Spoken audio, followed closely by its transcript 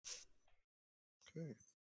Okay.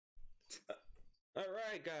 All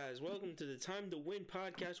right, guys, welcome to the Time to Win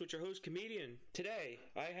podcast with your host, Comedian. Today,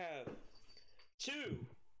 I have two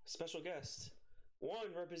special guests. One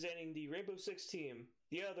representing the Rainbow Six team,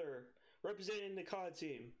 the other representing the COD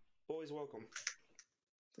team. Boys, welcome.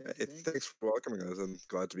 Hey, thanks for welcoming us. I'm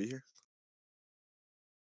glad to be here.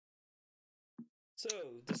 So,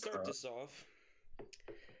 to start this off,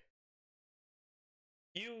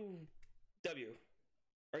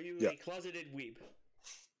 are you Yeah. a closeted weeb?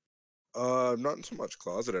 Not so much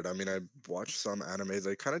closeted. I mean, I watched some animes.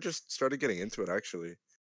 I kind of just started getting into it, actually.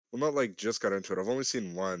 Well, not like just got into it. I've only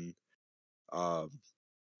seen one. Well,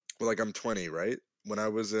 like I'm 20, right? When I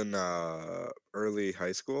was in early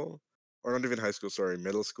high school, or not even high school, sorry,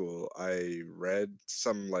 middle school, I read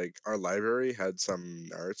some, like, our library had some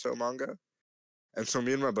Naruto manga. And so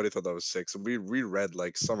me and my buddy thought that was sick. So we reread,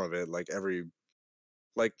 like, some of it, like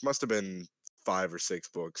must have been 5 or 6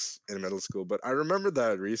 books in middle school. But I remember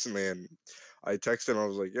that recently, and I texted him. I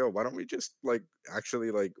was like, "Yo, why don't we just like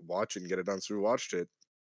actually like watch and get it done?" So we watched it,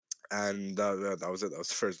 and that was it. That was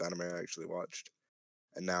the first anime I actually watched.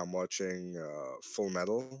 And now I'm watching Full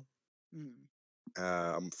Metal.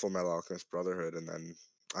 I'm Full Metal Alchemist Brotherhood, and then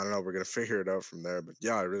I don't know. We're gonna figure it out from there. But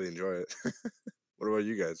yeah, I really enjoy it. What about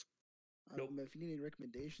you guys? Nope. If you need any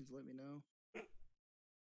recommendations, let me know.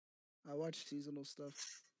 I watch seasonal stuff.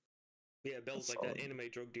 Yeah, Bell's That's like that solid. anime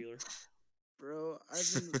drug dealer. Bro,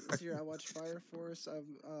 I've been this year. I watched Fire Force. I've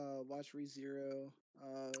watched ReZero.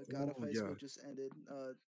 God of Oh, High yeah. School just ended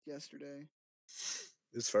yesterday.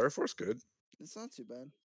 Is Fire Force good? It's not too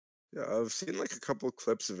bad. Yeah, I've seen like a couple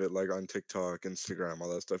clips of it, like on TikTok, Instagram, all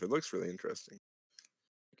that stuff. It looks really interesting.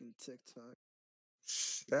 Fucking TikTok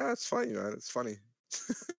Yeah, it's funny, man. It's funny.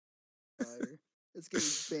 fire. It's getting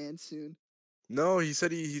banned soon. No, he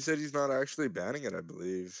said he's not actually banning it, I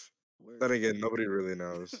believe. Then Word. again, nobody really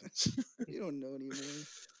knows. You don't know anymore.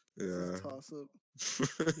 This Yeah. is a toss up.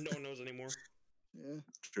 No one knows anymore. Yeah.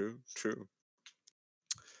 True.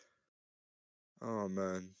 Oh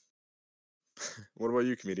man. What about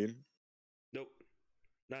you, comedian? Nope.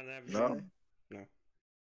 Not an average No? fan. Why? No.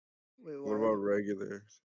 Wait, What why? about regular?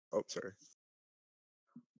 Oh, sorry.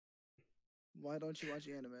 Why don't you watch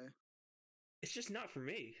anime? It's just not for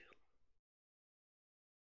me.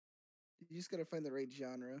 You just gotta find the right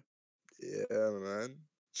genre. Yeah, man.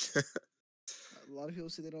 A lot of people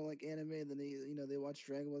say they don't like anime, and then they watch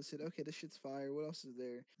Dragon Ball and said, "Okay, this shit's fire. What else is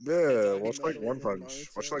there?" Yeah, Full watch like Metal One and Punch.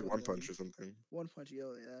 Watch like Naruto, One and Punch then or something. One Punch.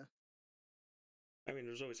 Yo, yeah. I mean,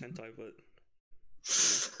 there's always hentai, but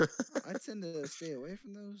I tend to stay away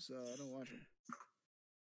from those. I don't watch them.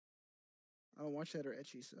 I don't watch that or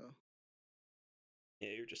etchy. So yeah,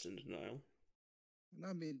 you're just in denial. I'm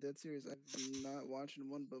not being dead serious. I'm not watching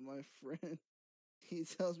one, but my friend, he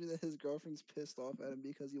tells me that his girlfriend's pissed off at him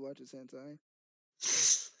because he watches hentai.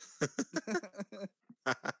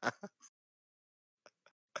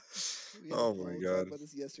 We had a Oh my full talk god. about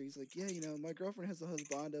this yesterday. He's like, "Yeah, my girlfriend has a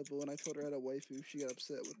husbando, but when I told her I had a waifu, she got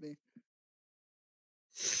upset with me."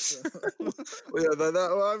 So Well, yeah,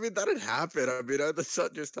 well, I mean, that'd happen. I mean, that's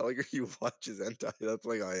not just telling her you watch his hentai. That's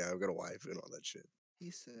like, oh yeah, I've got a wife and all that shit.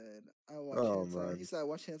 he said, "I watch Oh hentai." He man. said, "I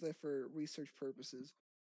watch hentai for research purposes."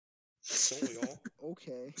 Don't we all?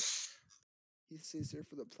 Okay. He stays there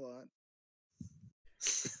for the plot.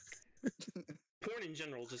 Porn in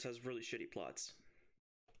general just has really shitty plots.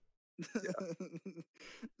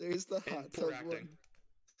 There's the And hot poor tub acting. one.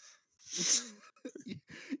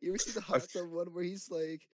 you ever see the hot tub one where she's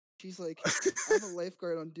like, "I'm a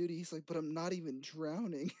lifeguard on duty." He's like, "But I'm not even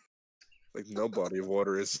drowning." Like, no body of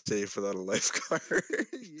water is safe without a lifeguard.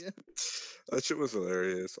 Yeah. That shit was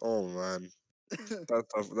hilarious. Oh man,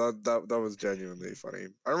 that was genuinely funny.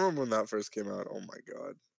 I remember when that first came out. Oh my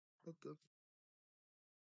god. What the?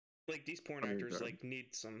 Like, these porn Funny actors, time. like,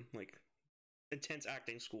 need some, like, intense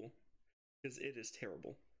acting school. Because it is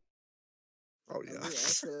terrible. Oh They yeah.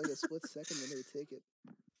 ask for like a split second, then they take it.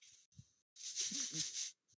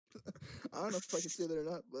 I don't know if I can say that or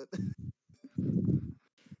not, but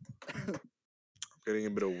I'm getting a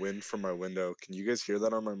bit of wind from my window. Can you guys hear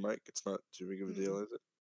that on my mic? It's not too big of a deal, is it?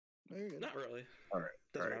 no, you're good. Not really. All right.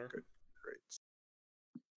 Doesn't matter. Good. Great.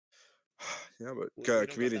 Yeah, but We don't got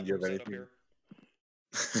comedian, that you much have set up anything?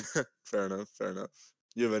 here. Fair enough.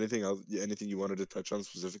 You have anything else? Anything you wanted to touch on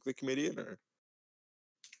specifically, comedian, or?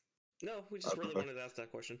 No, we just really wanted to ask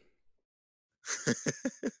that question.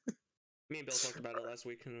 Me and Bill talked about it last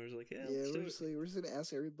week, and I was like, yeah, let's do we're it. just gonna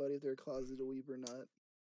ask everybody if they're closeted a weeb or not.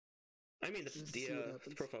 I mean, Just the see what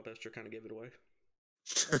happens. profile picture kind of gave it away.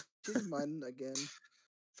 Changed mine again.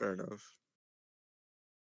 Fair enough.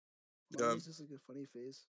 Mine Yeah, was just like a funny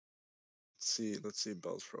face. Let's see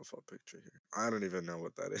Belle's profile picture here. I don't even know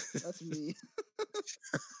what that is. That's me.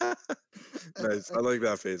 Nice. I like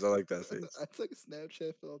that face. I like that face. I took a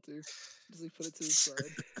Snapchat filter, just like put it to the side.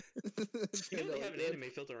 You know Turned they out have like an that. anime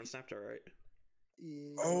filter on Snapchat, right?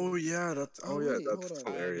 Yeah. Oh yeah, Oh yeah, wait, hold that's on.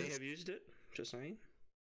 I may hilarious. have used it. Just saying.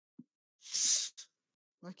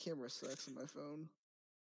 My camera sucks on my phone.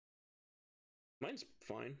 Mine's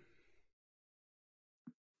fine.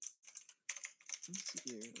 Let me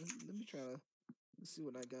see here. Let me try to see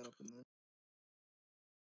what I got up in this.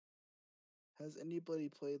 Has anybody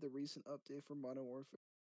played the recent update for Modern Warfare?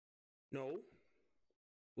 No.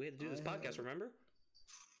 We had to do this I podcast, have. remember?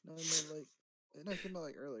 No, I meant like. No, it came out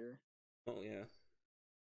like earlier. Oh, yeah.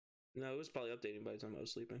 No, it was probably updating by the time I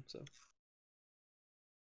was sleeping, so.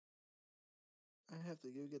 I have to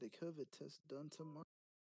go get a COVID test done tomorrow.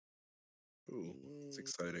 Ooh, it's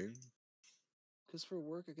exciting. Because for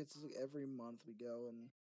work, I guess it's like every month we go and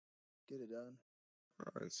get it done.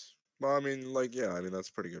 Nice. Well, I mean, like, yeah, I mean that's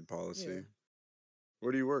pretty good policy. Yeah.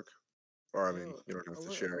 Where do you work? Or I mean, Oh, you don't have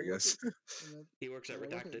to I share, I work guess. He works at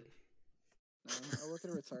Redacted. I work at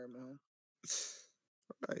a retirement home.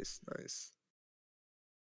 Nice, nice.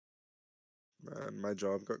 Man, my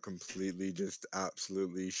job got completely just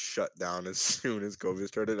absolutely shut down as soon as COVID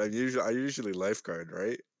started. I usually lifeguard,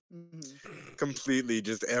 right? Mm-hmm. Completely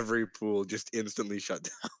just every pool just instantly shut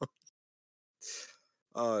down.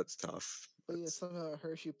 Oh, it's tough. But yeah, somehow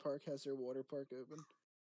Hershey Park has their water park open.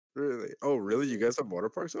 Really? Oh, really? You Yeah. guys have water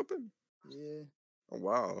parks open? Yeah. Oh,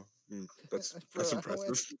 wow. That's Bro, I impressive.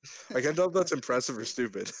 went. I can't tell if that's impressive or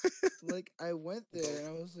stupid. Like I went there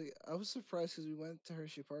and I was surprised because we went to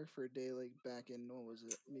Hershey Park for a day like back in what was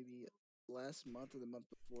it, maybe last month or the month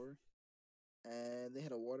before, and they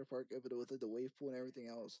had a water park open with like the wave pool and everything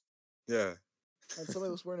else, Yeah. and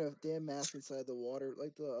somebody was wearing a damn mask inside the water,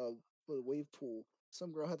 like the wave pool.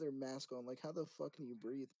 Some girl had their mask on. Like, how the fuck can you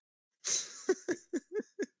breathe?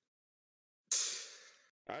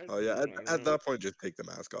 Oh yeah. I don't At know. that point, just take the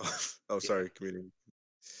mask off. Oh, Yeah. sorry, comedian.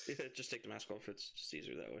 Yeah, just take the mask off. It's just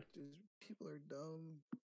easier that way. Dude, people are dumb.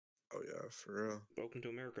 Oh yeah, for real. Welcome to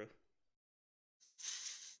America.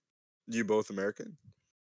 You both American?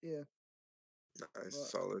 Yeah. Nice, Well,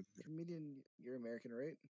 solid. comedian, you're American,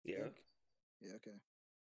 right? Yeah. Think? Yeah. Okay.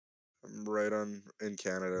 I'm right on in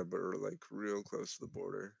Canada, but we're like real close to the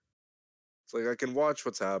border. It's like I can watch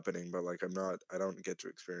what's happening, but like I don't get to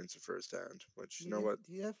experience it firsthand. Which you know what?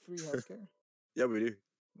 Do you have free healthcare? Yeah, we do.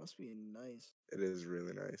 Must be nice. It is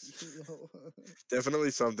really nice. Yo.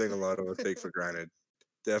 Definitely something a lot of us take for granted.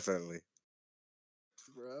 Definitely.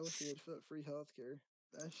 Bro, I wish we had free healthcare.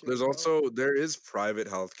 That shit There's would help. also there is private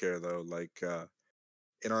healthcare though. Like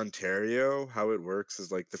in Ontario, how it works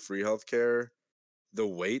is like the free healthcare, the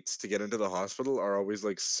waits to get into the hospital are always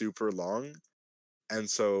like super long. And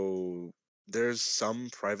so there's some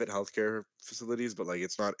private healthcare facilities, but like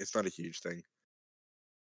it's not a huge thing.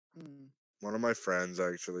 Hmm. One of my friends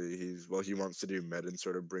actually, he wants to do med and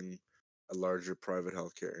sort of bring a larger private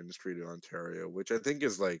healthcare industry to Ontario, which I think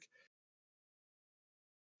is like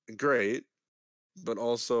great, but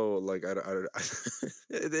also like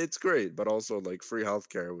it's great, but also like free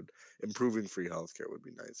healthcare would improving free healthcare would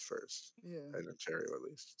be nice first Yeah. in Ontario at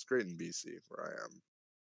least. It's great in BC where I am.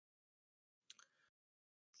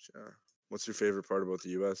 Yeah. What's your favorite part about the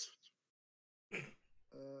U.S.?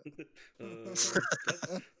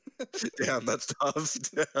 Damn, that's tough.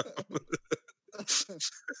 Damn. Is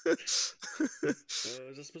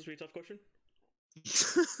this supposed to be a tough question?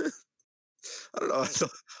 I don't know. I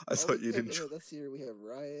Oh, we thought you'd have, enjoy. let's see here. We have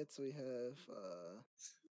riots. We have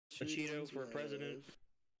A Cheeto shootings. for president.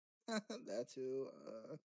 That too.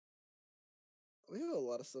 We have a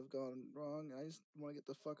lot of stuff going wrong. I just want to get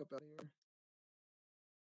the fuck up out of here.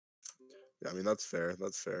 Yeah, I mean that's fair.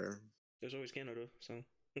 That's fair. There's always Canada, so.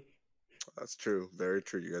 That's true. Very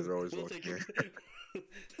true. You guys are always We'll welcome take here.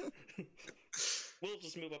 it. We'll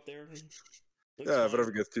just move up there. Yeah, if it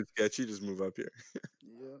ever gets too sketchy, just move up here.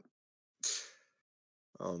 Yep.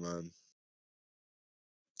 Oh man,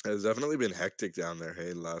 it's definitely been hectic down there. Hey,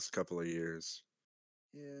 the last couple of years.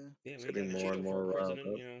 Yeah. Yeah, It's when you getting got a more and Cheeto for more riled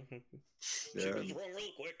president, up. you know, Yeah. shit goes wrong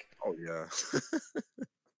real quick. Oh yeah.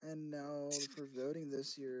 And now for voting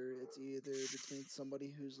this year, it's either between somebody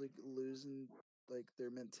who's like losing like their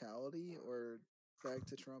mentality or back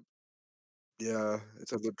to Trump. Yeah,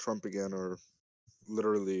 it's either Trump again or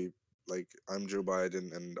literally like I'm Joe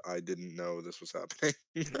Biden and I didn't know this was happening.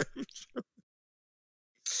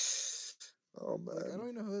 Oh Like I man. don't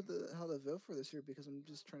even know how to vote for this year because I'm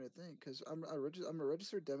just trying to think because I'm a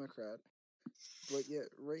registered Democrat, but yet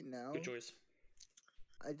right now Good choice.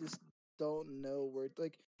 I just don't know where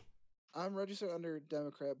like I'm registered under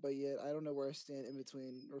Democrat, but yet I don't know where I stand in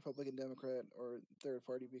between Republican, Democrat, or third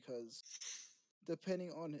party because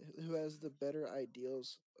depending on who has the better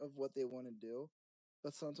ideals of what they want to do,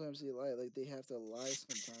 but sometimes they lie. Like they have to lie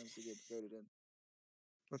sometimes to get voted in.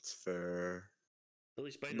 That's fair. At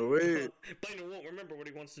least The Biden, way Biden won't remember what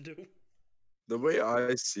he wants to do. the way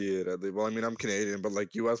I see it, at least, well, I mean, I'm Canadian, but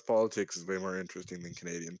like U.S. politics is way more interesting than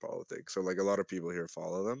Canadian politics. So like a lot of people here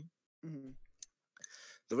follow them. Mm-hmm.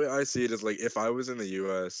 The way I see it is like if I was in the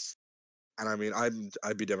U.S. and I mean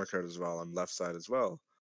I'd be Democrat as well. I'm left side as well.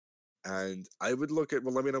 And I would look at,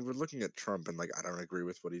 well, I mean, I was looking at Trump and like I don't agree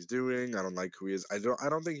with what he's doing. I don't like who he is. I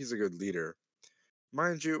don't think he's a good leader.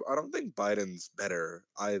 Mind you, I don't think Biden's better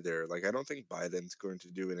either. Like I don't think Biden's going to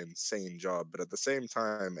do an insane job, but at the same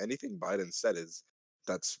time, anything Biden said is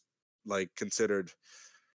that's like considered,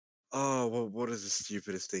 oh, well, what is the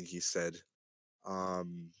stupidest thing he said?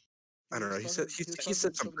 Um I He don't know. was He said talking. he, He was he talking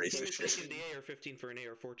said to some somebody He about racist shit. mistaken the F-15. AR-15 for an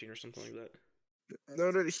AR-14 or something like that.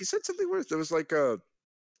 No, he said something worse. There was like a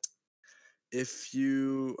if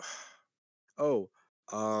you oh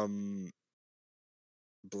um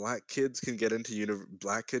black kids can get into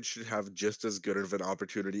black kids should have just as good of an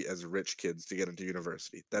opportunity as rich kids to get into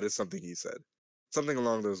university. That is something he said, something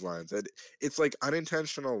along those lines. And it's like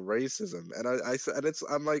unintentional racism, and and it's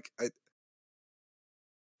I'm like uh,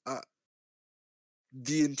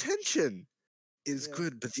 the intention is Yeah.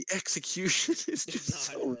 good, but the execution is It's just not.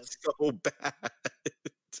 so Bad. so bad.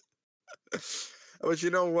 But you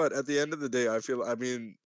know what? At the end of the day, I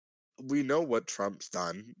mean, we know what Trump's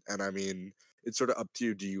done, and I mean, it's sort of up to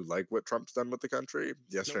you. Do you like what Trump's done with the country?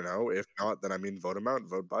 Yes or Nope. no? If not, then I mean, vote him out.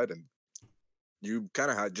 Vote Biden. You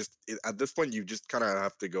kind of had just at this point, you just kind of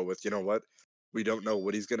have to go with, you know what? We don't know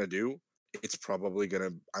what he's gonna do. It's probably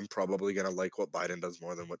gonna. I'm probably gonna like what Biden does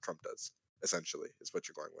more than what Trump does. Essentially, is what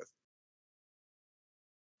you're going with,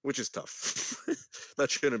 which is tough.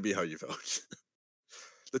 That shouldn't be how you vote.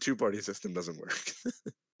 The two-party system doesn't work.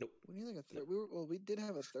 Nope. We need like a Nope. third. We did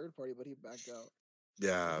have a third party, but he backed out. But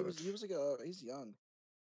Yeah, he but was like he's young.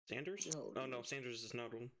 Sanders? See how old Oh he no, is. Sanders is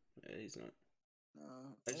not one. He's not. I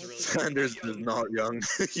I just want to really say like Sanders not is young. not young.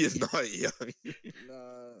 He is not young.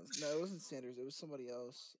 no, it wasn't Sanders. It was somebody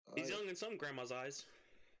else. He's young in some grandma's eyes.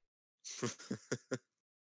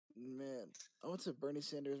 Man, I went to Bernie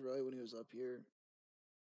Sanders rally when he was up here.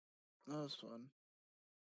 That was fun.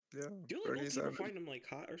 Yeah, Do like Bernie old people Sanders. find him like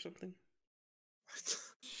hot or something?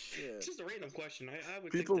 Shit. It's just a random question. I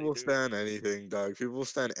would think People they will do. stand anything, dog. People will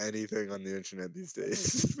stand anything on the internet these I think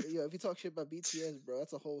days. if you talk shit about BTS, bro,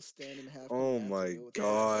 that's a whole stand and a half Oh coming after my you with the Yeah,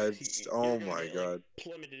 god. podcast. you're Oh gonna my get like god.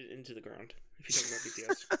 plummeted into the ground if you talk about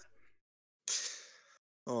BTS.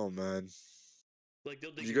 Oh man. Like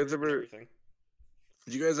they'll Did dig you your guys grave and ever everything.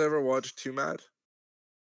 watch Too Mad?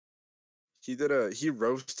 He made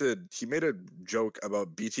a joke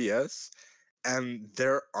about BTS and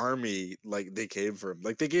their army, like they came for him.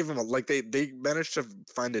 Like they gave him they managed to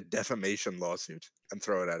find a defamation lawsuit and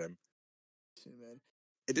throw it at him. Too, man.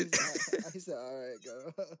 It did. He said, "All right,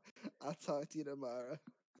 girl. I'll talk to you tomorrow."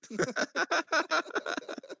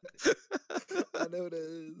 I know it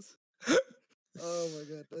is. Oh my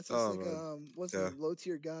god, that's just Oh like man. what's his Yeah. name? Low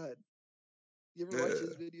tier god. You ever watch his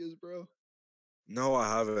Yeah. videos, bro? No, I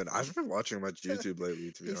haven't. I've been watching much YouTube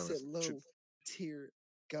lately, to be He said honest. low tier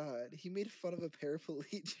god. He made fun of a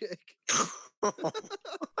paraplegic.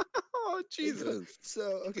 Oh, Jesus.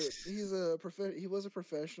 So okay, he was a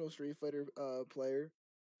professional Street Fighter player,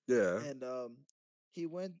 Yeah. and he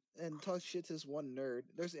went and talked shit to this one nerd.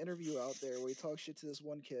 There's an interview out there where he talks shit to this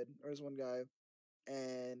one kid or this one guy,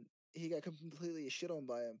 and he got completely shit on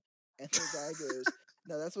by him. And the guy goes,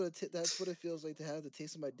 "No, that's what it feels like to have the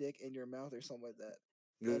taste of my dick in your mouth or something like that."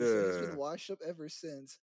 And so he's been Yeah. washed up ever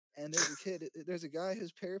since. And there's a guy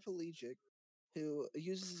who's paraplegic who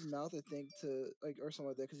uses his mouth, I think, to like or something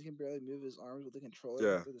like that because he can barely move his arms with the controller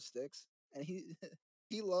Yeah. or the sticks. And he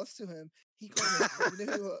he lost to him. He called him. You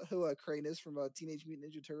know who Crane is from Teenage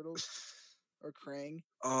Mutant Ninja Turtles or Krang?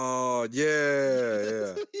 Oh, yeah. That's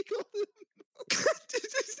Yeah. what he called him.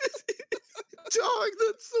 Dog,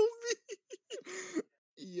 that's so mean.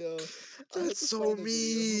 Yo, I have That's to so find the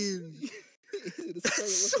video. mean. He's a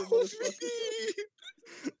That's scarlet so looking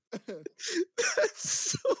motherfucker. mean. That's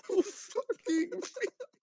so fucking mean.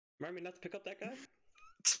 Remind me not to pick up that guy.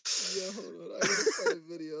 Yo, hold on. I gotta find a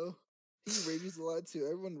video. He rages a lot too.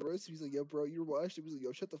 Everyone roasts him. He's like, "Yo, bro, you're washed." He was like,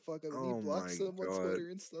 "Yo, shut the fuck up." And he Oh blocks my them on god. Twitter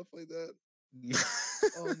and stuff like that.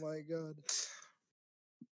 Oh my god.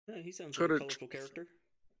 Yeah, he sounds like a Twitter. colorful character.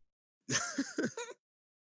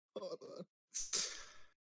 Hold on.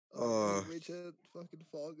 Oh man, uh, he rage at fucking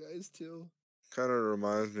Fall Guys too. Kind of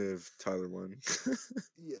reminds me of Tyler One.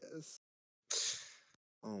 Yes.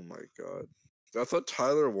 Oh my god. I thought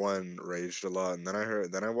Tyler One raged a lot, and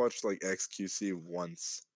then I watched like XQC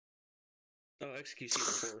once. Oh, XQC,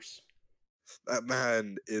 of course. That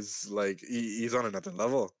man is like he's on another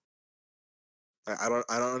level. I don't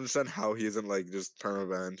understand how he isn't like just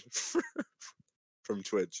permabanned from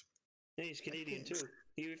Twitch. And he's Canadian can't- too.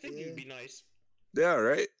 You would think Yeah. he'd be nice. Yeah,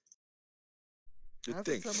 right. You'd Half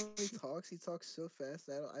think. the time when he talks so fast.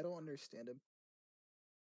 I don't understand him.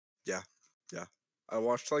 Yeah, yeah. I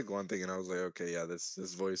watched like one thing and I was like, okay, yeah, this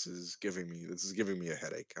voice is giving me a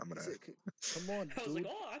headache. I'm gonna. He's like, come on, I was like,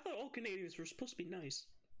 dude. oh, I thought all Canadians were supposed to be nice.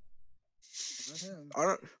 Not him. I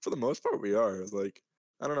don't. For the most part, we are like.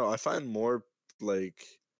 I don't know. I find more like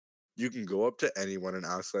you can go up to anyone and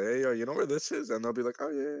ask like, hey, yo, you know where this is, and they'll be like, oh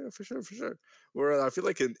yeah, yeah, for sure, for sure. Where I feel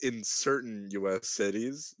like in certain U.S.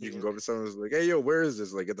 cities, you New can go up York. to someone who's like, hey, yo, where is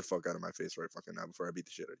this? Like, get the fuck out of my face right fucking now before I beat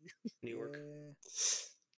the shit out of you. New York.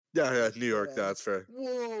 Yeah. Yeah, yeah, Like New dead York. ass. That's fair.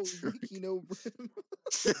 Whoa, Yukino Brim.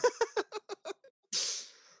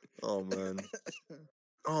 Oh man.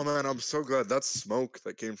 Oh man, I'm so glad that smoke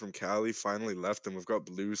that came from Cali finally left and we've got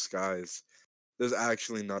blue skies. There's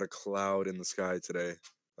actually not a cloud in the sky today.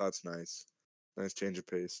 That's nice. Nice change of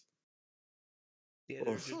pace. Yeah,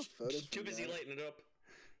 they're Oh. I saw photos too from busy that. lighting it up.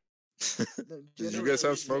 The Did you Never guys really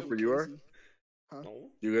have generators smoke look where smoke. you are? crazy. Huh? No,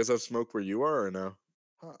 Do you guys have smoke where you are or no?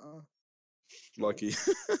 Uh-uh. no. Lucky.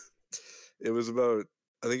 It was about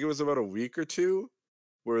I think it was about a week or two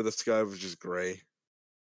where the sky was just gray.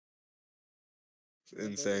 Yeah, but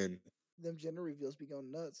Insane. them gender reveals be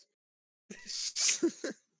going nuts.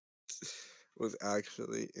 Was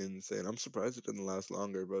actually insane. I'm surprised it didn't last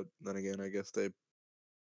longer, but then again, I guess they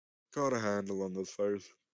got a handle on those fires.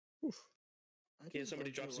 Oof. I Yeah, just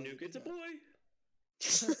somebody don't get drops a why nuke. they It's a do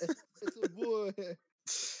boy. that. It's a boy.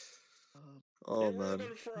 Oh And we're all man,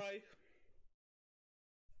 gonna fry.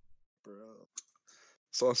 Bro.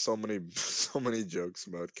 saw so many so many jokes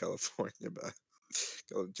about California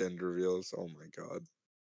about gender reveals. Oh my god.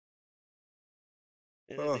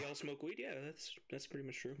 And that Oh. they all smoke weed. Yeah, that's pretty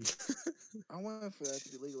much true. I want for that to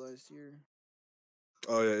be legalized here.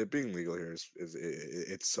 Oh yeah, it being legal here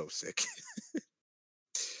it's so sick.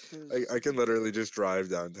 Cause I can literally just drive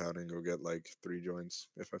downtown and go get like 3 joints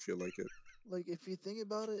if I feel like it. like if you think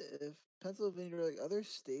about it, if Pennsylvania or like other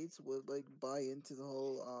states would like buy into the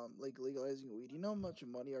whole like legalizing weed, you know how much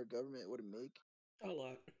money our government would make? A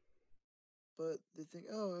lot. But they think,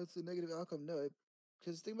 oh, it's a negative outcome. No,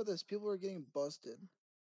 because think about this: people are getting busted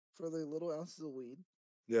for like little ounces of weed,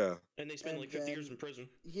 Yeah. And they spend and like 50 years then in prison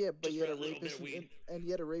yeah, but just for yet a that little bit rapist of weed. and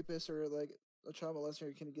yet a rapist or like a child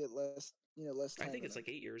molester can get less, less I time think than it's them. like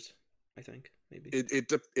 8 years. I think maybe.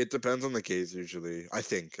 It depends on the case usually. I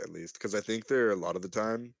think at least because I think there a lot of the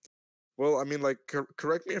time. Well, I mean, like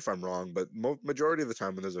correct me if I'm wrong, but majority of the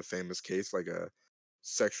time when there's a famous case like a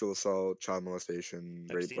sexual assault, child molestation,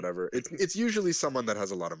 rape, Epstein. whatever, it's usually someone that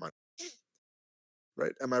has a lot of money,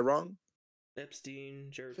 right? Am I wrong? Epstein,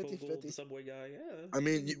 Jared 50 Fogle, the 50. subway guy. Yeah, I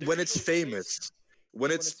mean, they're when it's usually famous. famous, when Yeah,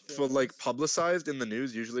 when it's it's for like famous. publicized in the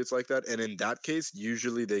news, usually it's like that. And in that case,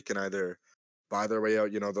 usually they can either buy their way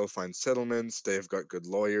out. They'll find settlements. They've got good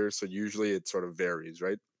lawyers, so usually it sort of varies,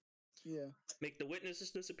 right? Yeah. Make the witnesses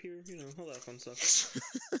disappear. All that fun stuff.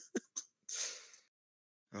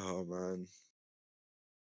 Oh man,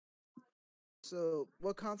 So,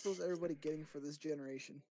 what consoles everybody getting for this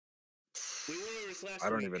generation? We went over this last I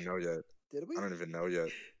don't week. even know yet. Did we? I don't even know yet.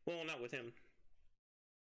 Well, not with him.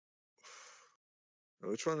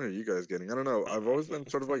 Which one are you guys getting? I don't know. I've I'm, always been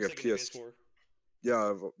sort of I'm like a sticking to PS.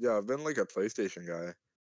 PS4. Yeah, I've been like a PlayStation guy.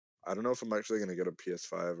 I don't know if I'm actually gonna get a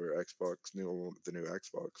PS5 or the new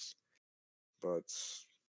Xbox, but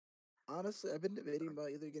Honestly, I've been debating about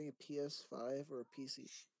either getting a PS5 or a PC.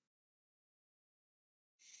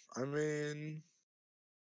 I mean,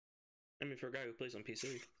 I mean, for a guy who plays on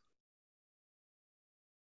PC.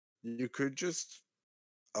 you could just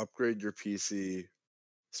upgrade your PC,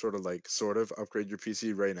 sort of upgrade your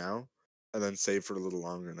PC right now, and then save for a little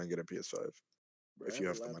longer and then get a PS5 Bro, I if you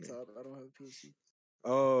have a have the money. laptop. I don't have a PC.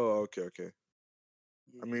 Oh, okay, okay.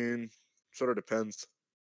 I Yeah. mean, sort of depends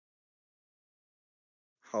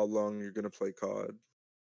how long you're gonna play COD.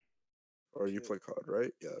 Or you Okay. play COD,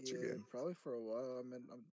 right? Yeah, that's your Yeah, game. probably for a while.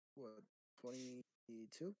 I'm what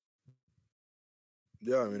 22.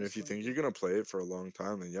 Yeah, I mean, Almost if you think 23. you're gonna play it for a long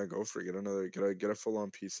time, then yeah, go for it. Get a full on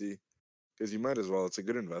PC because you might as well. It's a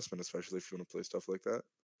good investment, especially if you want to play stuff like that.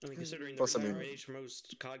 I mean, considering the Plus, I mean, retirement age for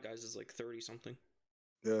most COD guys is like 30 something.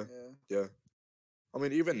 yeah, Yeah. yeah. I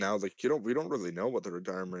mean, even now, like we don't really know what the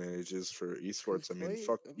retirement age is for Cause esports. I mean, play.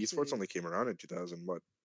 fuck, I'm esports say only came around in 2000, what,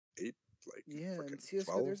 8? like Yeah, and fucking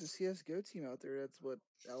CS:GO, 12. there's a CS:GO team out there that's what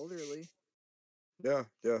elderly. Yeah,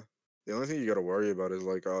 yeah. The only thing you got to worry about is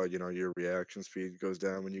like, oh, your reaction speed goes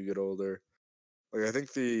down when you get older. Like I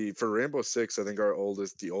think the for Rainbow Six, I think the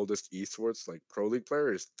oldest esports like pro league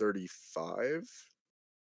player is 35.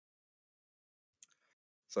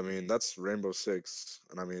 So I mean that's Rainbow Six,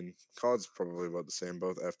 and I mean COD's probably about the same.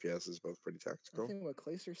 Both FPSs, both pretty I tactical. think what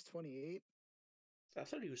Clayster's 28. I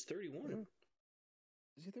thought he was 31. Yeah.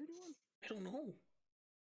 Is he 31? I don't know.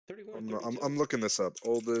 31 or I'm 32. looking this up.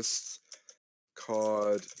 Oldest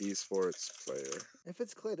COD esports player. If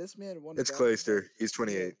it's Clay, this man won It's back to back. Clayster. He's Yeah,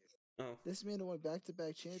 28. Oh, this man won back to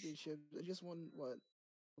back championships. He just won what?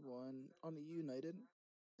 One on the United,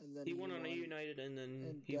 and then he he won on a won United and then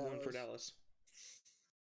in he won for Dallas. Dallas.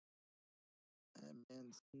 That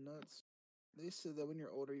man's nuts. They said that when you're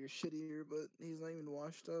older, you're shittier, but he's not even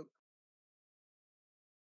washed up.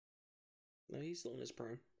 No, he's still in his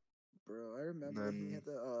prime. Bro, I And remember when he then had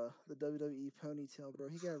the WWE ponytail, bro.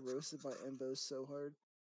 He got roasted by Embo so hard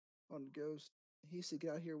on Ghost. He used to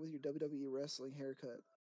get out here with your WWE wrestling haircut.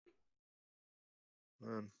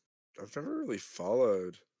 man, I've never really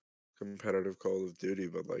followed competitive Call of Duty,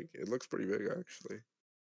 but like it looks pretty big actually.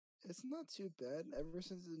 It's not too bad. Ever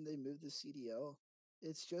since they moved to CDL,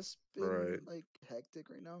 it's just been Right. like hectic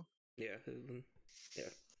right now Yeah. Yeah.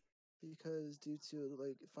 because due to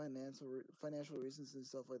like financial reasons and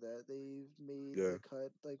stuff like that, they've made Yeah. the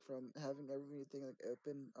cut like from having everything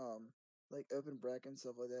like open bracket and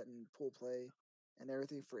stuff like that and pool play and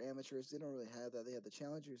everything for amateurs. They don't really have that. They have the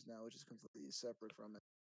challengers now, which is completely separate from it.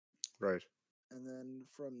 Right. And then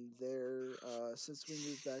from there, since we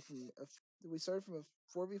moved back we started from a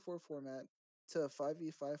 4v4 format to a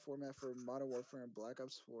 5v5 format for Modern Warfare and Black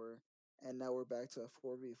Ops 4, and now we're back to a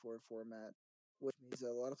 4v4 format, which means that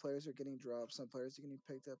a lot of players are getting dropped. Some players are getting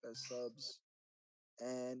picked up as subs,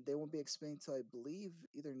 and they won't be expanding until I believe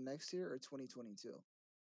either next year or 2022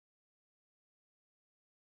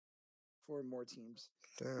 for more teams.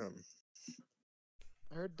 Damn.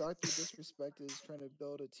 I heard Doctor Disrespect is trying to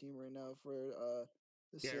build a team right now for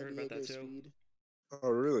the Yeah, I San heard about Diego that too. Speed. Oh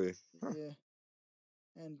really? Huh. Yeah,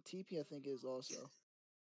 and TP I think is also.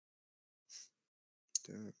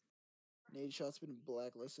 Damn. Nate Shot's been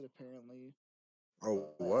blacklisted apparently Oh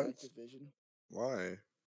by what? Activision Why?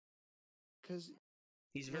 because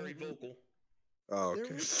He's very vocal. Oh there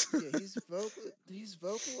okay. was he's vocal. He's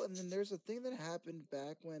vocal, and then there's a thing that happened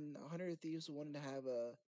back when 100 Thieves wanted to have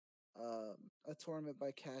a tournament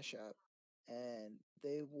by Cash App, and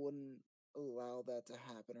they wouldn't allow that to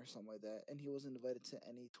happen or something like that, and he wasn't invited to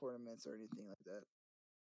any tournaments or anything like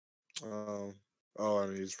that. Oh. Oh,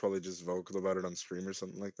 and he's probably just vocal about it on stream or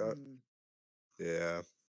something like that. Mm. Yeah.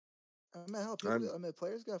 I mean, hell, I'm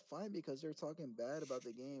players got fined because they're talking bad about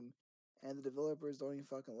the game, and the developers don't even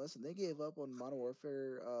fucking listen. They gave up on Modern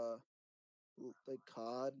Warfare, like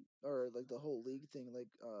COD or like the whole league thing, like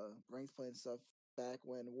ranked play and stuff. Back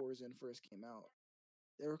when Warzone first came out,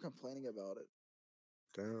 they were complaining about it,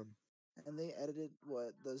 damn. and they edited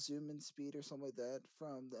what the zoom in speed or something like that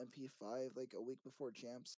from the MP5 like a week before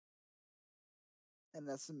champs, and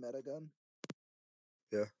that's the meta gun.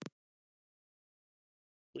 Yeah.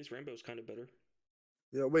 At least Rainbow's kind of better.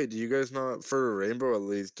 Yeah, wait, do you guys not for Rainbow at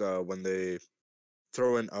least when they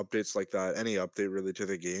throw in updates like that, any update really to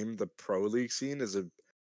the game, the pro league scene is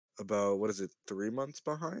about what is it, 3 months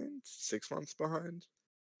behind? 6 months behind?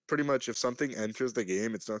 Pretty much if something enters the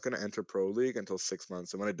game, it's not gonna enter pro league until 6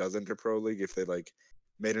 months. And when it does enter pro league, if they like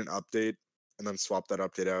made an update and then swapped that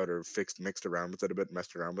update out or mixed around with it a bit,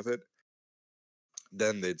 messed around with it,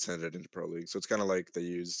 then they'd send it into pro league. So it's kinda like they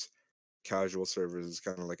use casual servers as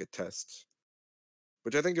kind of like a test,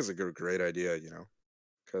 which I think is a great idea,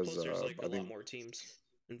 because Plus, there's like a I lot think more teams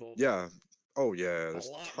involved. yeah, oh yeah, A there's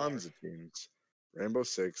lot more. tons of teams. Rainbow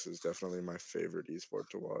Six is definitely my favorite esport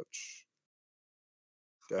to watch.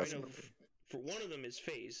 I know Definitely. for one of them is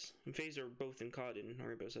FaZe. And FaZe are both in COD and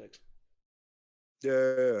Rainbow Six.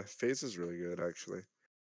 Yeah, FaZe is really good actually.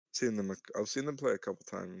 I've seen them play a couple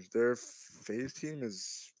times. Their FaZe team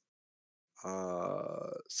is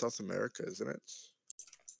South America, isn't it?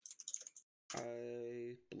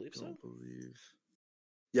 I believe so. Don't believe.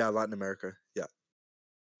 Yeah, Latin America. Yeah.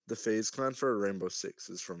 The FaZe clan for Rainbow Six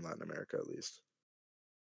is from Latin America at least.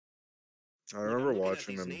 I Like I'm remember looking at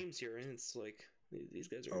watching these them. names here, and it's like these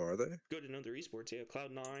guys Oh, are are they? good in other esports. Yeah,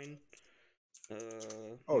 Cloud9,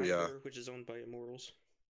 Oh yeah. Miger, which is owned by Immortals.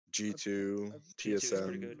 G2, G2 is pretty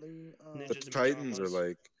TSM. good. Apparently, The Ninjas and Titans are Pajamas,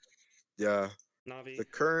 like, yeah, Navi. the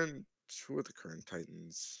current, who are the current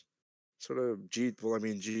Titans? Sort of well, I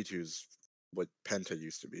mean, G2's what Penta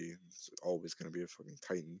used to be. It's always going to be a fucking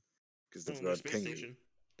Titan because Oh, they've and there's got Space Ping. Station,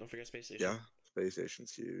 Don't forget Space Station. Yeah, Space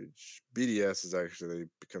Station's huge. BDS is actually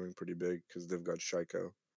becoming pretty big because they've got Shaiko,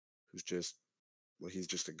 who's just, well, he's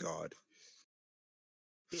just a god.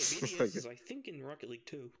 Yeah, BDS Like, is I think in Rocket League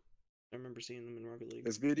too. I remember seeing them in Rocket League.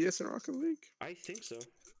 is BDS in Rocket League? I think so.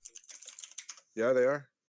 Yeah, they are.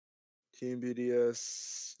 Team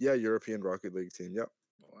BDS. Yeah, European Rocket League team. Yep.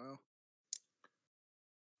 Wow.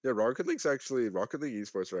 Yeah, Rocket League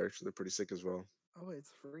esports are actually pretty sick as well. Oh wait, it's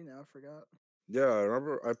free now. I forgot. Yeah, I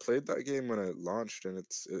remember I played that game when it launched, and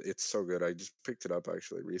it's so good. I just picked it up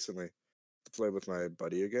actually recently to play with my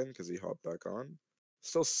buddy again because he hopped back on.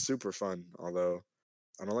 Still super fun, although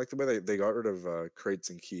I don't like the way they got rid of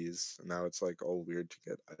crates and keys, and now it's like all weird to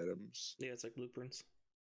get items. Yeah, it's like blueprints.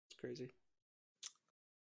 It's crazy.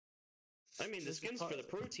 I mean, the There's a skins for the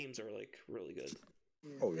pro teams are like really good.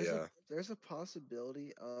 Yeah, Oh there's yeah. there's a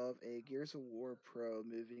possibility of a Gears of War Pro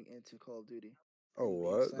moving into Call of Duty. Oh And being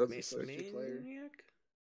what? signed That'd as be a sick. substitute player. Maniac?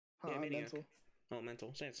 Huh, Yeah, Maniac. mental. Oh,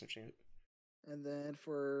 mental. Say it's not And then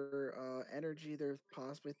for energy, they're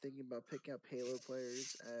possibly thinking about picking up Halo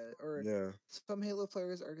players, or Yeah. some Halo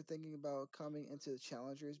players are thinking about coming into the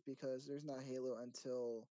challengers because there's not Halo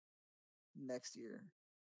until next year.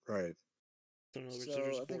 So Right. in other words, they're So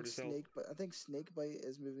just bored as hell. I think Snakebite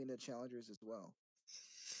is moving to challengers as well.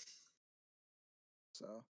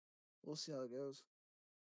 So we'll see how it goes.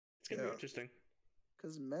 It's gonna be Yeah. interesting.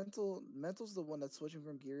 Because mental's the one that's switching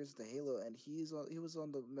from Gears to Halo, and he was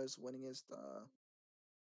on the most winningest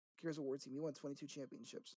Gears of War team. He won 22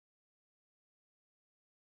 championships.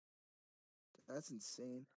 That's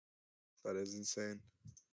insane. That is insane.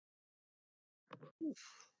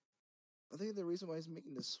 I think the reason why he's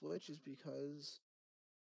making the switch is because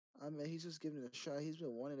I mean he's just giving it a shot. He's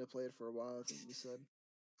been wanting to play it for a while. I think he said,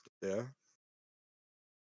 Yeah.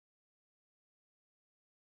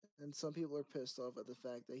 and some people are pissed off at the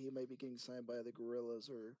fact that he might be getting signed by the Gorillas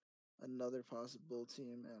or another possible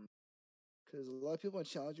team, and because a lot of people in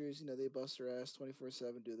challengers, they bust their ass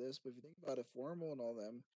 24/7, do this. But if you think about it, Formal and all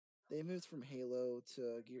them, they moved from Halo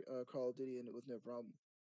to Call of Duty and with no problem.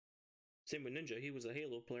 Same with Ninja. He was a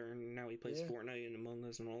Halo player, and now he plays Yeah. Fortnite and Among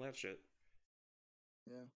Us and all that shit.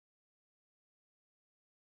 Yeah.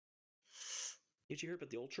 Did you hear about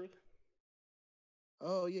the Ultra?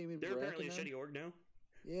 Oh yeah, you mean They're apparently a Bracken shitty org now.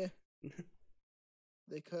 Yeah.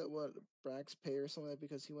 They cut what Brack's pay or something like that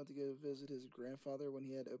because he went to go visit his grandfather when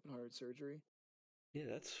he had open heart surgery, Yeah,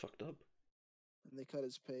 that's fucked up. and they cut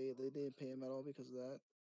his pay. They didn't pay him at all because of that.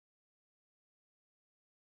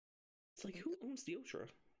 It's like, who owns the Ultra?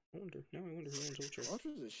 I wonder. Now I wonder who owns Ultra.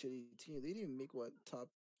 Ultra's a shitty team. They didn't even make what top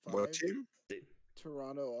 5. What team?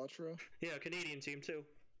 Toronto Ultra. Yeah, Canadian team too.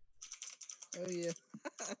 Oh yeah,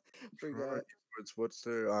 forgot. What's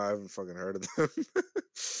their? I haven't fucking heard of them.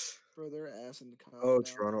 Bro, they're ass in the COD Oh, now.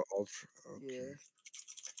 Toronto Ultra. Okay. Yeah.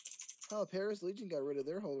 Oh, Paris Legion got rid of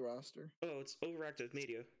their whole roster. Oh, it's Overactive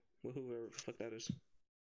Media. Well, whoever the fuck that is.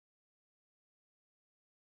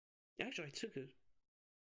 Actually,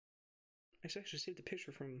 I actually saved a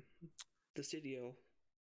picture from the CDL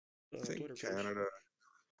I think Twitter page. Canada.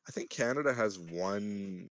 I think Canada has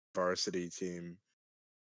one varsity team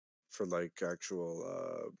for like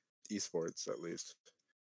actual esports at least.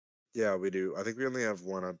 Yeah, we do. I think we only have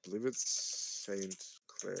one. I believe it's Saint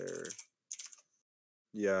Clair.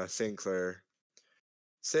 Yeah, Saint Clair.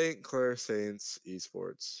 Saint Clair Saints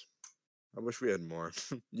esports. I wish we had more.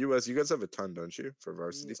 US, you guys have a ton, don't you, for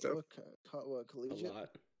varsity Yeah, stuff? what A collegiate? lot.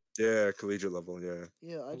 Yeah, collegiate level. Yeah.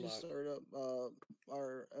 Yeah, I A just lot. started up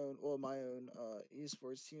my own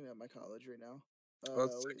esports team at my college right now. Oh,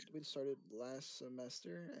 that's sick. We started last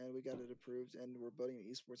semester and we got it approved, and we're building an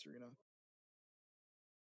esports arena.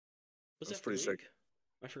 Was That's that for pretty sick. League?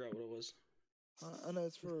 I forgot what it was. I know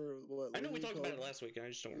it's for what? I know we League, talked Call about of- it last week, and I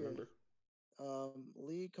just don't yeah. remember.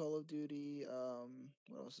 League, Call of Duty.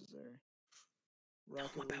 What else is there?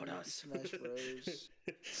 Rocket Tell 'em about League, us. Smash Bros.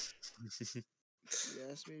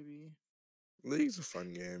 Yes, maybe. League's a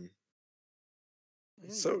fun game. I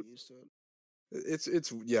gotta So get used to it.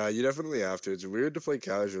 it's yeah, you definitely have to. It's weird to play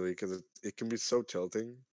casually because it can be so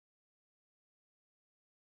tilting.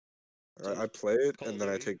 So I play it Call and of then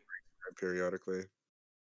I Duty. take breaks periodically.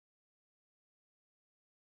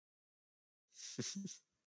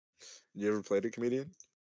 You ever played a comedian?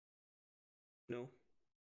 No.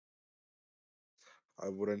 I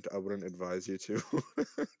wouldn't advise you to.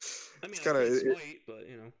 I mean, It's I kind of played Smite, but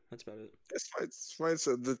you know, that's about it. Smite's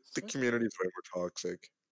the Smite's community is way more toxic.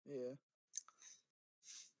 Yeah.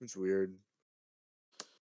 It's weird.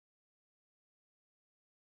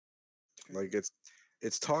 Like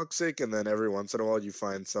it's toxic, and then every once in a while you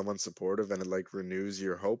find someone supportive, and it like renews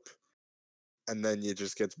your hope. and then you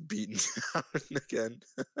just get beaten down again.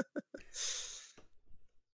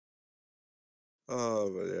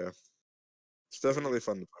 Oh, but yeah, it's definitely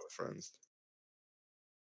fun to play with friends.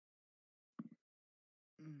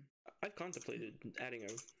 Mm. I've contemplated adding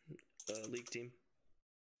a league team.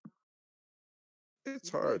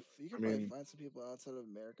 It's You could probably hard. you I could probably mean, find some people outside of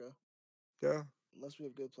America. yeah, Unless we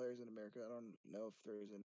have good players in America, I don't know if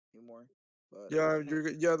there's any anymore. But yeah,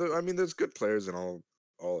 yeah. I mean, there's good players in all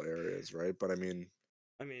areas, right? But I mean,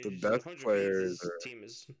 I mean, the best 100 players Thieves' are. team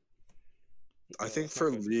is I think not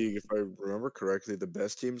for good. League, if I remember correctly, the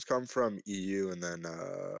best teams come from EU and then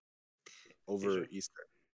over Asia. Eastern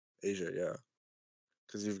Asia, yeah.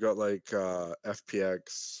 Because you've got like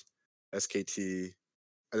FPX, SKT,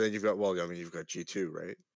 and then you've got I mean, you've got G2,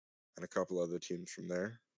 right? And a couple other teams from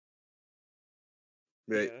there.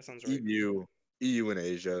 Yeah, Right. that sounds right. EU and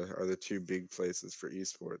Asia are the two big places for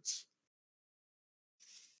esports.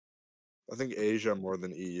 I think Asia more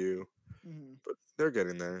than EU, hmm but they're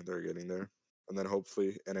getting there. They're getting there. And then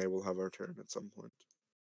hopefully NA will have our turn at some point.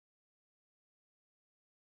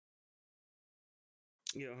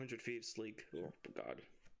 100 Thieves League. Oh, God.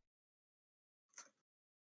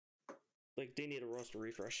 Like, they need a roster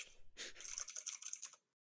refresh.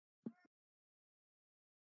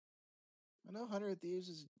 I know 100 Thieves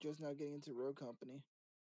is just now getting into Rogue Company.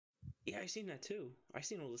 Yeah, I seen that too. I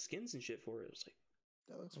seen all the skins and shit for it. It was like,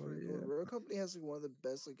 That looks Oh pretty cool. yeah. Rogue Company has like one of the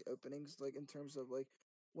best like openings, like in terms of like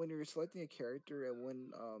when you're selecting a character and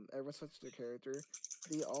when everyone selects their character,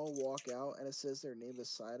 they all walk out and it says their name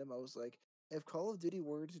beside them. I was like, if Call of Duty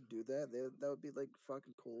were to do that, that would be like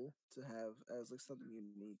fucking cool to have as like something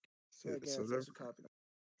unique. But Dude, again, so it's also copied.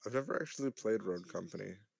 I've never actually played Road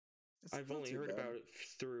Company. It's I've not only too heard bad. about it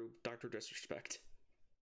through Dr. Disrespect.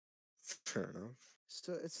 Fair enough.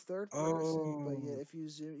 So it's third person, but yeah, Oh, if you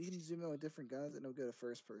zoom, you can zoom in with different guns and it'll go to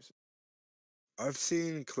first person. I've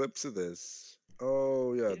seen clips of this.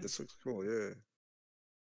 Oh yeah, Yeah. this looks cool. Yeah.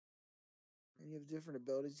 And you have different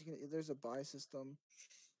abilities. You can there's a buy system.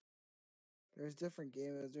 There's different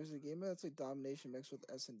game modes. There's a game mode that's like domination mixed with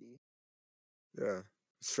S&D. Yeah.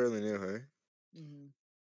 It's fairly new, hey? Mm-hmm.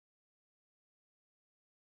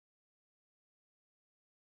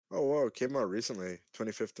 Oh wow, it came out recently.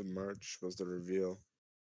 25th of March was the reveal.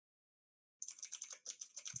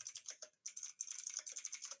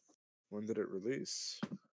 When did it release?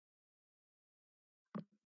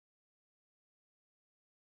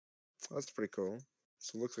 That's pretty cool.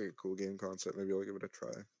 So it looks like a cool game concept. Maybe I'll give it a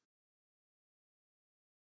try.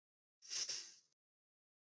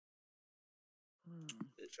 Hmm.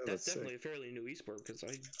 Yeah, That's that's sick. definitely a fairly new esport because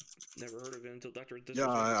I never heard of it until Dr. Yeah,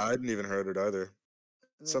 Disrespect. I hadn't even heard it either.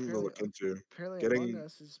 And then Something to look into. apparently Among Getting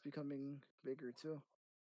Us is becoming bigger too.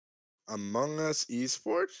 Among Us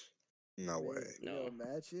esport? No way. Yo, No.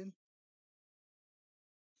 imagine.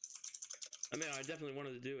 I mean, I definitely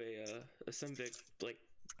wanted to do a SEMVIC, like,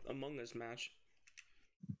 Among Us match.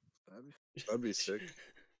 That'd be, That'd be sick.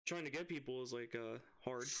 Trying to get people is, like,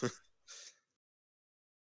 hard.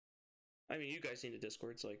 I mean, you guys seen the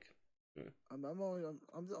Discord, it's like, I'm on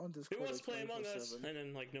who Discord wants like to play Among Us? 24/7. And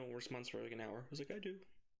then, like, no one responds for, like, an hour. I was like, I do.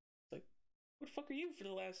 Like, what the fuck are you for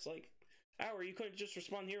the last, like, hour? You couldn't just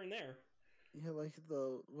respond here and there. Yeah, like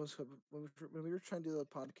when we were trying to do the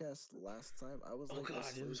podcast last time, I was Oh, like God, it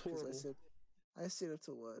asleep was because horrible. I stayed up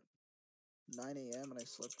till what 9 a.m. and I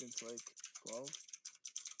slept until like 12.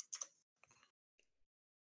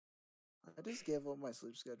 I just gave up my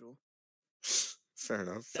sleep schedule. Fair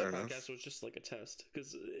enough. Fair That enough. podcast was just like a test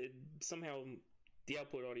because it somehow the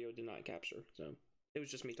output audio did not capture, so it was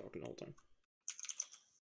just me talking the whole time.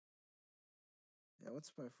 Yeah, I went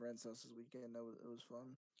to my friend's house this weekend. It was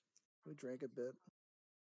fun. We drank a bit.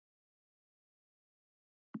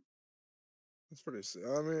 That's pretty sick.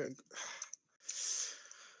 I mean,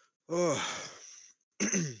 oh,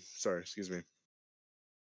 sorry. Excuse me. This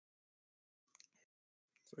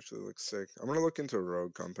actually looks sick. I'm gonna look into a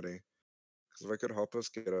Rogue Company because if I could help us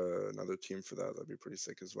get another team for that, that'd be pretty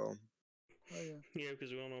sick as well. Oh yeah. Yeah,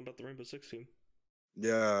 because we all know about the Rainbow Six team.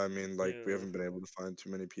 Yeah, I mean, like we Yeah. haven't been able to find too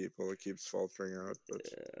many people. It keeps faltering out, but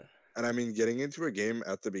Yeah. and I mean, getting into a game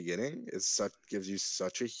at the beginning is such gives you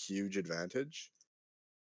such a huge advantage.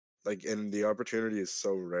 Like, and the opportunity is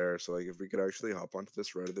so rare. So, like, if we could actually hop onto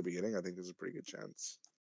this right at the beginning, I think there's a pretty good chance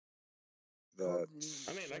Call that. of Duty.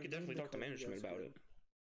 I mean, I Like could me and definitely the talk to Call of Duty management guys are about good. it.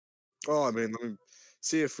 Oh, I mean, let me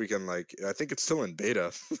see if we can like. I think it's still in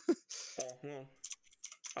beta. Oh well,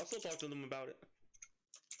 I'll still talk to them about it.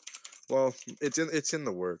 Well, it's in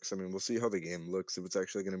the works. I mean, we'll see how the game looks if it's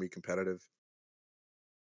actually going to be competitive,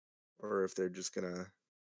 or if they're just gonna.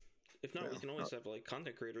 If not, we can always Not, have like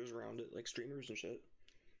content creators around it, like streamers and shit.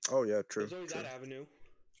 Oh yeah, true, There's always true. that avenue.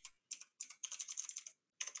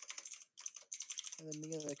 And then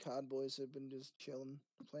me and the COD boys have been just chilling,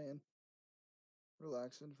 playing,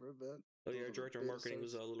 relaxing for a bit. Oh Till yeah, the director of beta marketing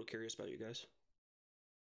was starts. a little curious about you guys.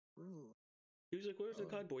 Ooh, He was like, "What are the oh,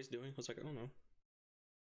 COD boys doing?" I was like, "I don't know.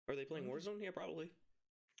 Are they playing we're just Warzone? Yeah, probably.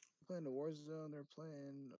 playing the Warzone. They're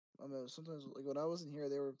playing. I mean, sometimes like when I wasn't here,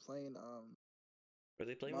 they were playing Are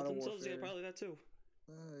they playing with Modern themselves? Yeah, Warfare. probably that too."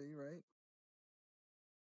 You're right.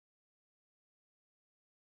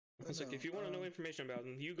 I But was like, no, "If you want to know information about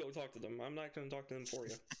them, you go talk to them. I'm not going to talk to them for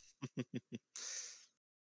you."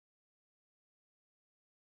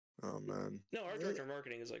 Oh man. No, our they, director of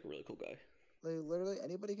marketing is like a really cool guy. like literally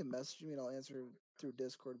anybody can message me and I'll answer through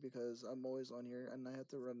Discord because I'm always on here and I have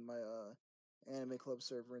to run my anime club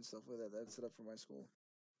server and stuff like that. That's set up for my school.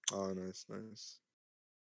 Oh, nice, nice.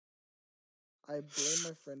 I blame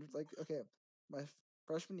my friend. Like, okay, my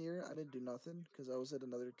freshman year, I didn't do nothing because I was at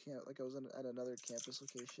another camp. Like, I was at another campus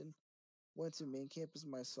location. Went to main campus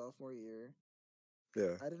my sophomore year.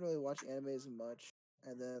 Yeah, I didn't really watch anime as much.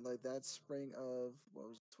 And then, like, that spring of what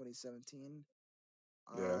was it, 2017,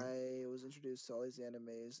 yeah. I was introduced to all these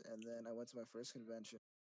animes, and then I went to my first convention.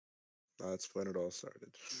 That's when it all started.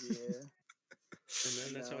 Yeah, And then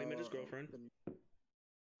and that's how he met his now girlfriend.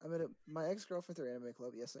 I met my ex girlfriend through anime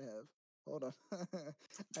club. Yes, I have. Hold on,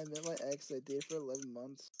 I met my ex. I dated for 11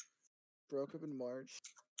 months. Broke up in March,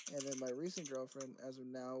 and then my recent girlfriend, as of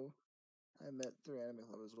now, I met through Anime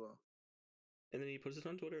Club as well. And then he puts it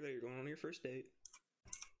on Twitter that you're going on your first date.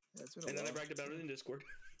 Yeah, it's been a And then I while. bragged about it in Discord,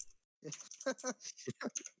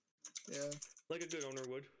 Yeah, like a good owner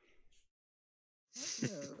would. yeah,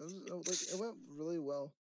 it was like it went really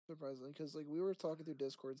well, surprisingly, because like we were talking through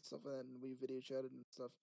Discord and stuff, and we video chatted and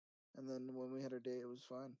stuff, and then when we had our date, it was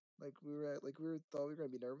fine. Like we were at, like we were thought we were gonna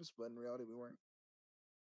be nervous, but in reality, we weren't.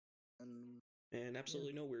 And And yeah,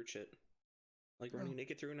 absolutely no weird shit. Like no, running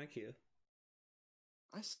naked through an IKEA.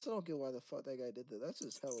 I still don't get why the fuck that guy did that. That's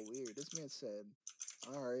just hella weird. This man said,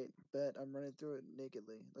 "All right, bet I'm running through it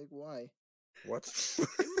nakedly." Like why? What?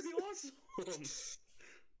 It would be awesome.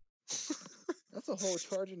 That's a whole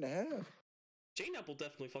charge and a half. Jane will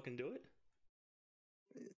definitely fucking do it.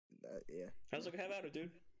 Yeah. I was like, have at it,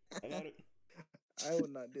 dude. Have at it. I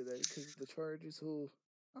would not do that because the charges. Who?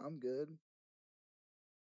 I'm good.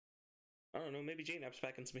 I don't know. Maybe Jane App's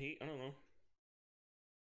packing some heat. I don't know.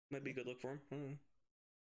 Might be a good look for him. I don't know.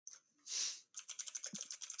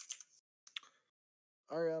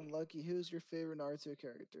 All right, unlucky. Who's your favorite Naruto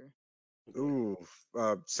character? Oh boy. Ooh,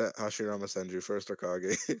 Hashirama Senju, first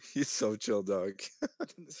Okage. He's so chill, dog.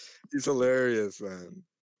 He's hilarious, man.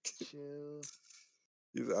 Chill.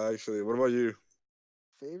 He's actually. What about you?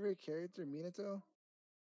 Favorite character Minato?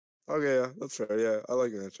 Okay, yeah, that's fair. Yeah, I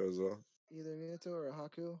like that show as well. Either Minato or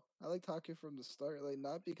Haku. I liked Haku from the start, like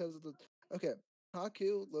not because of the. Okay,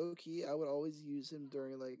 Haku, low key, I would always use him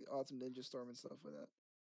during like Autumn Ninja Storm and stuff like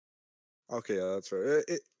that. Okay, yeah, that's fair.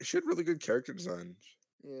 She had really good character design,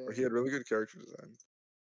 or Yeah, he had really good character design.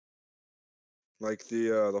 Like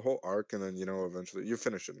the whole arc, and then eventually you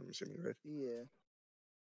finish it. I'm assuming, right? yeah.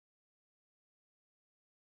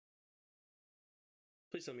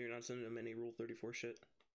 Please tell me you're not sending him any Rule 34 shit.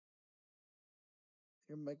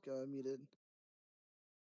 Your mic muted.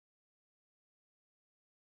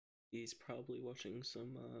 He's probably watching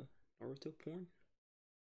some Naruto porn.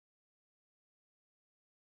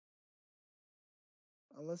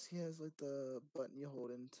 Unless he has like the button you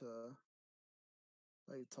hold into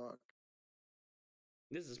like talk.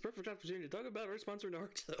 This is perfect opportunity to talk about our sponsor,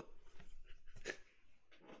 Naruto.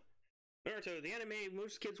 Naruto, the anime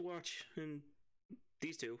most kids watch, and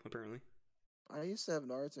these two, apparently. I used to have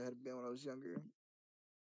Naruto headband when I was younger.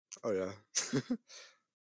 Oh yeah.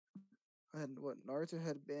 I had what Naruto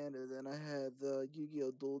headband, and then I had the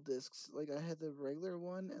Yu-Gi-Oh dual discs. Like I had the regular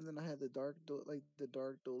one, and then I had the like the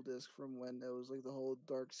dark dual disc from when it was like the whole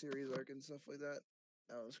Dark series arc and stuff like that.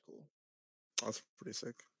 That was cool. That's pretty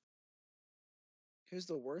sick. Here's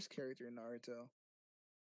the worst character in Naruto.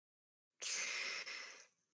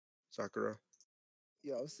 Sakura.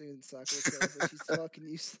 Yeah, I was thinking Sakura too. I was like, she's fucking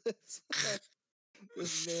useless.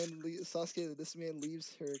 Sasuke. This man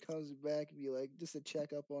leaves her, comes back, and be like, just to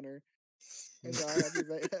check up on her. And I'll be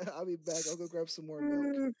back. I'll be back. I'll go grab some more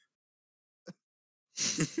milk.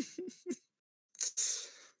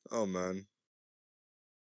 Oh man,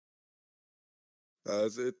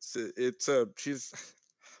 she's.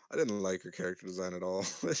 I didn't like her character design at all.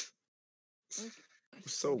 It Like, I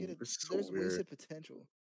was just don't get it. so There's weird. wasted potential.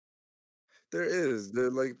 There is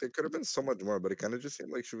there could have been so much more, but it kind of just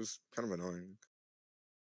seemed like she was kind of annoying.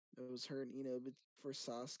 It was her and Ino, but for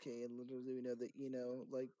Sasuke, and literally we know that Ino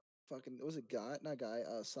like fucking was it Guy? Not Guy.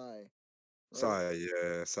 Psy. Right? Sigh,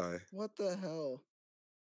 yeah, sigh. What the hell?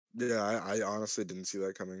 Yeah, I honestly didn't see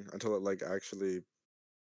that coming until it like actually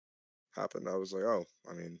happened. I was like, oh,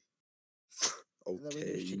 I mean, And then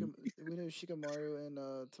we knew okay. Shikamaru and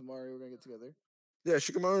Tamari were gonna get together. Yeah,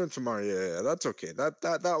 Shikamaru and Tamari, yeah, that's okay.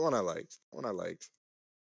 That one I liked. That one I liked.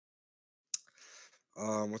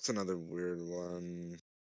 What's another weird one?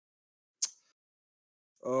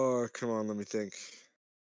 Oh, come on, let me think.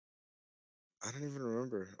 I don't even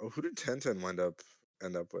remember. Oh, who did Tenten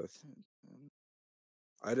end up with? Um,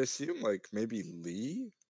 I'd assume like maybe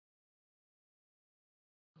Lee.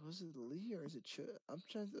 was it Lee or is it I'm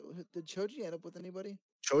trying to. Did Choji end up with anybody?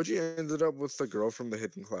 Choji ended up with the girl from the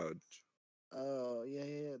Hidden Cloud. Oh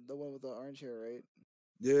yeah, the one with the orange hair, right?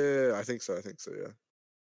 Yeah, I think so. I think so. Yeah.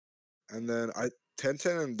 And Yeah. then I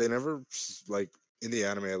Tenten and they never like in the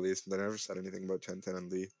anime at least they never said anything about Tenten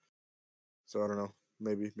and Lee. So I don't know.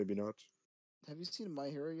 Maybe not. Have you seen My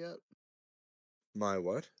Hero yet? My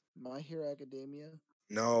what? My Hero Academia.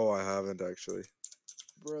 No, I haven't actually.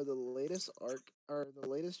 Bro, the latest arc or the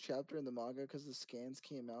latest chapter in the manga, because the scans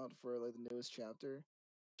came out for like the newest chapter.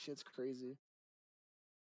 Shit's crazy.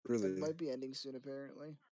 It Really. might be ending soon,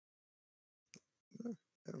 apparently. Yeah,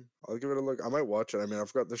 yeah. I'll give it a look. I might watch it. I mean,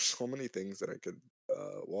 I've got there's so many things that I could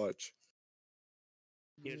watch.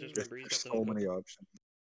 Yeah, just Yeah, There's, remember he's got there's the so hookup. many options.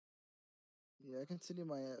 yeah. I continue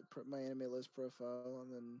my anime list profile,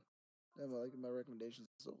 and then like my recommendations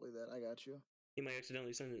and stuff like that. I got you. He might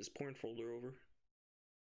accidentally send his porn folder over.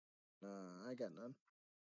 I got none.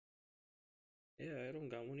 Yeah, I don't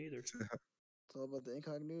got one either. It's all about the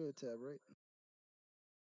incognito tab, right?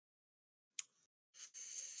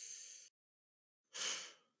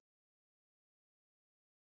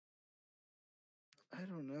 I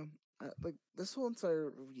don't know. Like this whole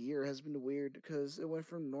entire year has been weird because it went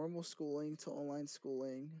from normal schooling to online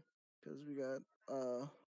schooling because we got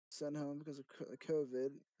sent home because of COVID,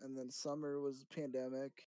 and then summer was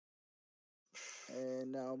pandemic,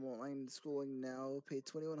 and now I'm online schooling now. Pay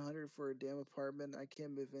 2,100 for a damn apartment I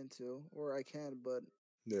can't move into, or I can, but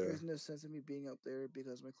Yeah. there's no sense of me being up there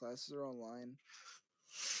because my classes are online.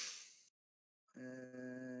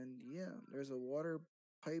 And yeah, there's a water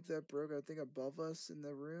pipe that broke, I think, above us in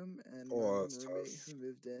the room, and my Oh, one that's roommate tough. who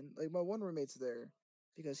moved in, like my one roommate's there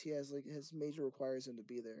because he has like his major requires him to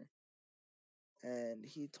be there, and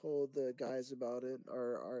he told the guys about it,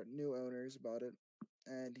 or our new owners about it,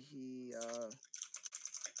 and he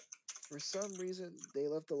for some reason they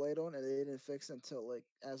left the light on and they didn't fix it until like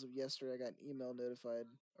as of yesterday. I got an email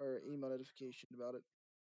notification about it.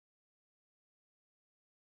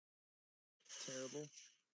 Terrible.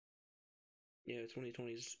 Yeah,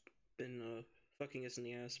 2020's been fucking us in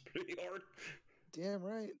the ass pretty hard. Damn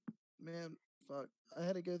right, man. Fuck. I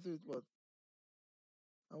had to go through what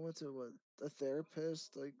I went to a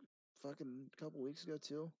therapist like fucking couple weeks ago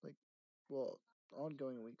too. Like, well,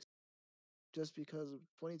 ongoing weeks. Just because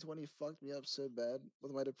 2020 fucked me up so bad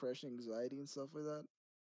with my depression, anxiety, and stuff like that.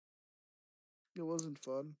 It wasn't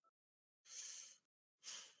fun.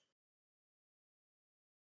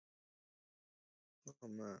 Oh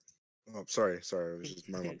man. Oh, sorry. It was just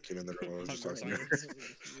my mom came in the room. I was just Awkward Nah, talking to her.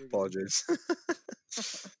 silence. you're good. Apologies.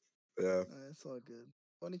 Yeah. It's all good.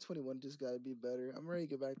 2021 just gotta be better. I'm ready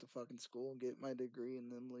to go back to fucking school and get my degree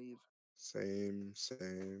and then leave. Same,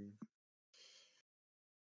 same.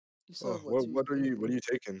 You still Oh, have what two? what are you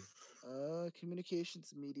taking?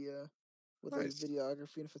 Communications media with like Nice.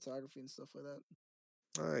 videography and photography and stuff like that.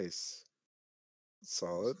 Nice. S-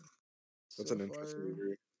 Solid. That's So an interesting far,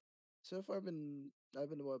 degree. I've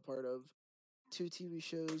been what part of two TV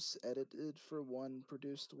shows, edited for one,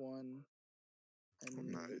 produced one, Oh, and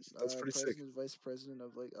nice. That's pretty sick. president, vice president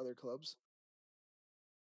of like other clubs.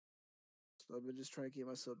 So I've been just trying to keep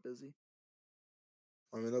myself busy.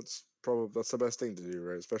 I mean, that's the best thing to do,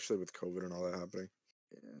 right? Especially with COVID and all that happening.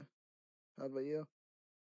 Yeah. How about you?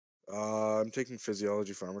 I'm taking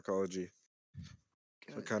physiology, pharmacology.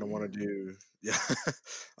 So I God kind of want to damn. do, yeah.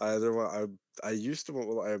 I either want, I used to,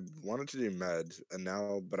 well, I wanted to do med, and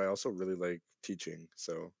now, but I also really like teaching.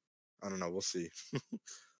 So I don't know. We'll see.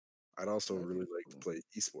 I'd also Okay, really like to cool. play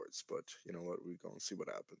esports, but you know what? We gonna see what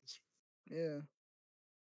happens. Yeah.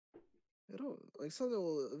 It'll like something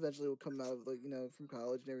will eventually will come out of like from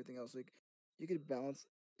college and everything else. Like you could balance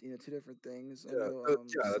two different things. I Yeah, know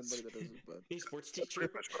yeah. somebody that does it, but Esports That's teacher.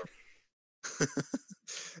 pretty much what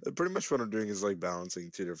pretty much what I'm doing is like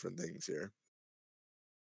balancing two different things here.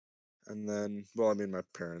 And then, well, I mean, my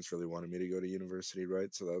parents really wanted me to go to university,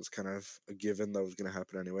 right? So that was kind of a given that was going to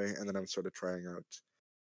happen anyway. And then I'm sort of trying out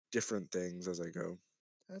different things as I go.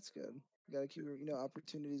 that's good. You gotta keep your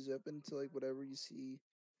opportunities open to like whatever you see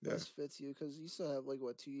Yeah. best fits you because you still have like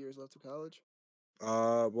what 2 years left of college.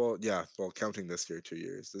 Well, yeah. Well, counting this year, 2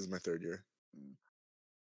 years. This is my third year. Mm.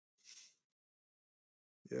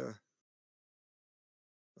 Yeah.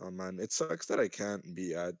 Oh man, it sucks that I can't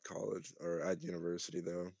be at college or at university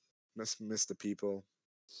though. Miss the people.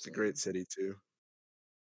 It's a great Same. city too.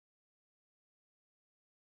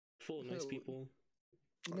 Full of nice people.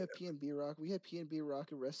 You Oh know P&B Rock. We had P&B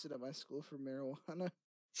Rock arrested at my school for marijuana.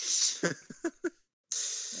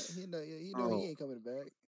 yeah. He Oh. ain't coming back.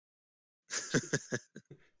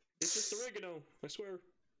 It's just oregano, I swear.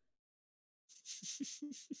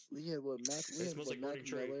 We had what Mac. We It had smells what like Mac burning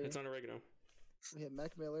tree. It's Miller. not oregano. We had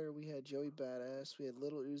Mac Miller. We had Joey Badass. We had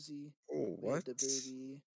Little Uzi. Oh, We had what? the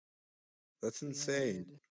baby. That's We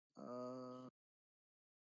insane. had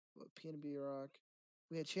P&B Rock.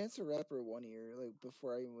 We had Chance the Rapper 1 year, like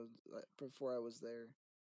before I was there.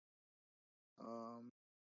 Um,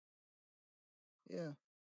 yeah,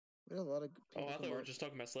 we had a lot of Oh, people I thought come we were up. just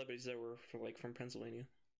talking about celebrities that were from Pennsylvania. I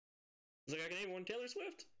was like, I can name one, Taylor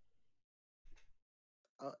Swift.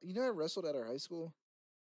 I wrestled at our high school.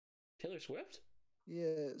 Taylor Swift?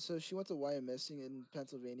 Yeah, so she went to YMSing in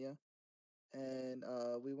Pennsylvania, and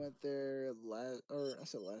we went there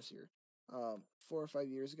last year, 4 or 5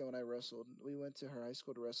 years ago when I wrestled. We went to her high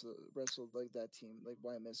school to wrestle like that team, like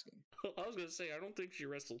YMSing. I was gonna say, I don't think she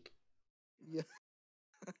wrestled. Yeah,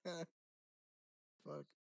 fuck.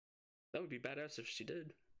 That would be badass if she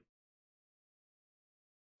did.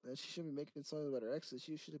 Then she should be making songs about her exes.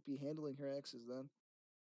 She should be handling her exes then.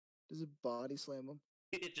 Just body slam them.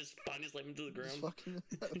 It just body slam him to the Just ground. fucking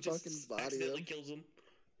It fucking just body accidentally them. kills him.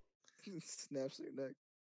 Snaps their neck.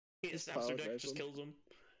 He Just snaps their pile neck, drives just them. kills him.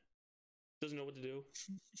 Doesn't know what to do.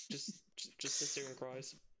 Just sits there and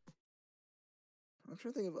cries. I'm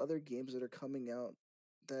trying to think of other games that are coming out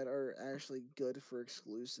that are actually good for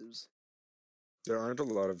exclusives. There aren't a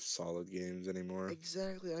lot of solid games anymore.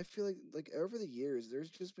 Exactly. I feel like over the years, there's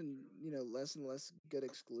just been less and less good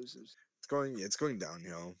exclusives. It's going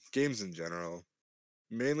downhill. Games in general.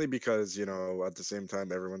 Mainly because, at the same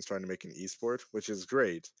time everyone's trying to make an esport, which is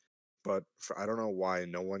great, but I don't know why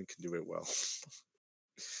no one can do it well.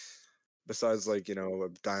 Besides S- like,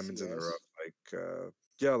 diamonds in the CS. rough, like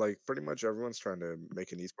yeah, like pretty much everyone's trying to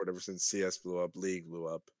make an esport ever since CS blew up, League blew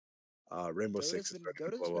up, Rainbow Six is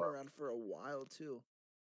starting to Dota's blow been up. around for a while too.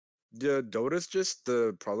 Yeah, Dota's just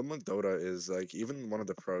the problem with Dota is like even one of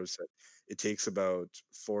the pros said it takes about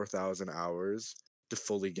 4,000 hours to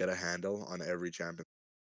fully get a handle on every champion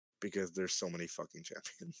because there's so many fucking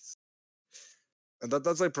champions. And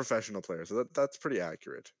that's like professional players, so that's pretty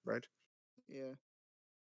accurate, right? Yeah.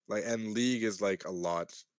 Like, and League is like a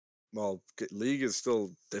lot. Well, League is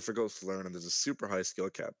still difficult to learn, and there's a super high skill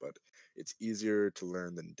cap, but it's easier to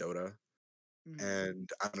learn than Dota. Hmm. And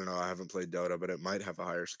I don't know, I haven't played Dota, but it might have a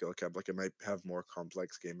higher skill cap. Like, it might have more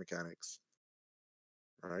complex game mechanics,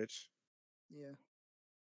 right? Yeah.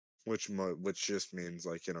 Which just means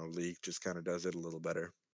like League just kind of does it a little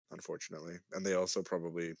better, unfortunately. And they also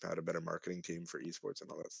probably had a better marketing team for esports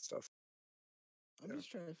and all that stuff. I'm Yeah.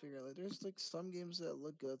 just trying to figure out. Like, there's like some games that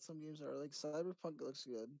look good. Some games are like Cyberpunk looks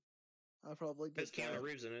good. I'll probably Has get Keanu that.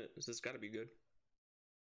 Reeves in it, so it's gotta be good.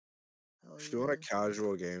 Hell If you want a yeah.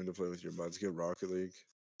 casual game to play with your buds, get Rocket League.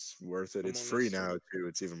 It's worth it. It's Among free Us. now too.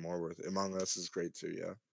 It's even more worth it. Among Us is great too.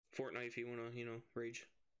 Yeah. Fortnite if you wanna, rage.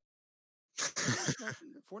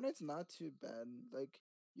 Fortnite's not too bad. Like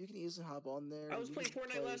you can easily hop on there I and was you playing can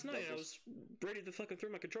Fortnite play last night and I doubles. was ready to fucking throw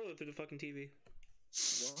my controller through the fucking TV.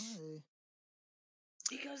 Why?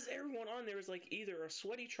 Because everyone on there is like either a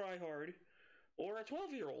sweaty tryhard or a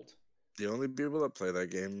 12-year-old. The only people that play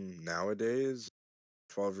that game nowadays,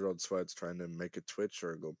 12-year-old sweats trying to make a Twitch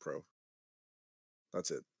or a GoPro.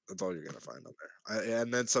 That's it. That's all you're gonna find on there.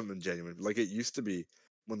 And then something genuine. Like it used to be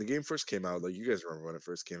when the game first came out. Like you guys remember when it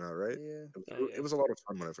first came out, right? Yeah. Oh It yeah. was a lot of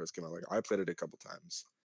fun when it first came out. Like I played it a couple times,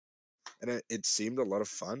 and it seemed a lot of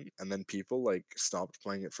fun. And then people like stopped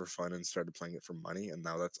playing it for fun and started playing it for money. And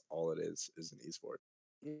now that's all it is an esport.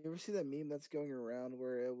 You ever see that meme that's going around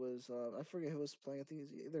where it was I forget who was playing. I think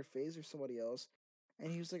it's either FaZe or somebody else.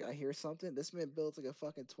 And he was like, I hear something. This man built like a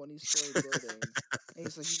fucking 20-story building. And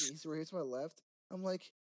he's like, he's right here to my left. I'm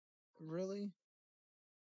like, really?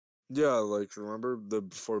 Yeah, like remember the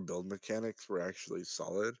before build mechanics were actually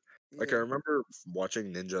solid. Like I Yeah. remember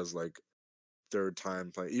watching Ninja's like third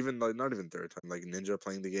time play, even like not even third time, like Ninja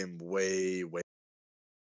playing the game way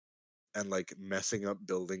and like messing up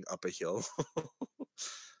building up a hill.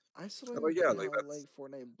 I still don't And, even like yeah, get like how that's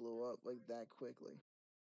like Fortnite blew up like that quickly.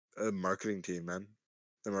 a marketing team, man.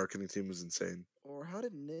 The marketing team was insane. Or how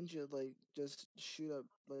did Ninja like just shoot up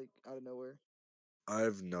like out of nowhere? I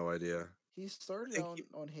have no idea. He started think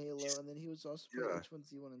on Halo, and then he was also playing yeah,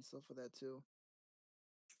 H1Z1 and stuff with that too.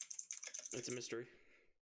 It's a mystery.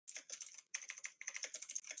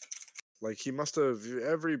 like he must have.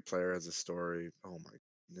 Every player has a story. Oh my,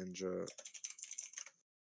 Ninja.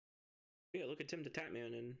 Yeah, look at Tim the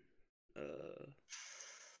Tatman and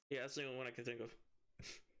yeah, that's the only one I can think of.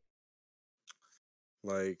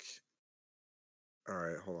 Like, all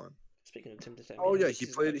right, hold on. Speaking of Tim the Tatman, Oh he yeah, leaked he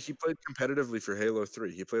his played. life. He played competitively for Halo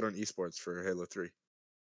 3. He played on esports for Halo 3.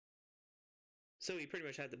 So he pretty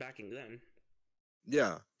much had the backing then.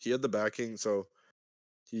 Yeah, he had the backing. So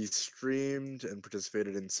he streamed and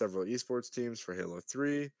participated in several esports teams for Halo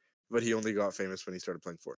 3, but he only got famous when he started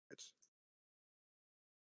playing Fortnite.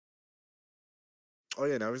 Oh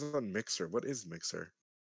yeah, now he's on Mixer. What is Mixer?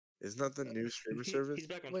 Isn't that the new streamer service? He's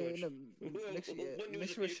back on Wait, Twitch. no, Mixer, yeah, What news?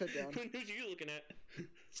 Mixer was shut down. What news are you looking at?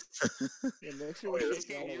 Yeah, Mixer Oh was yeah, shut that's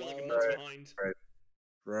down a You're like while months ago. behind. right.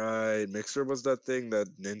 Right. Mixer was that thing that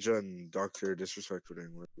Ninja and Doctor Disrespect were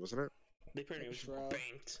doing, wasn't it? They pretty Yep, much Shroud.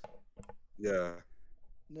 banked. Yeah.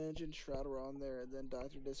 Ninja and Shroud were on there, and then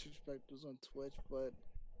Doctor Disrespect was on Twitch. But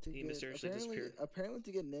to He get mysteriously disappeared. apparently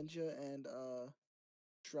to get Ninja and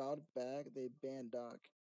Shroud back, they banned Doc.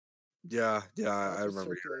 Yeah, yeah, I That's what's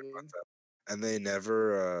remember hearing about circulating. that. And they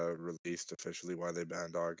never released officially why they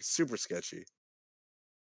banned Dog. Super sketchy.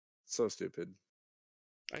 So stupid.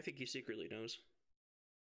 I think he secretly knows.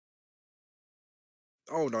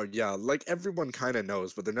 Oh no, yeah, like everyone kind of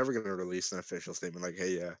knows, but they're never gonna release an official statement like,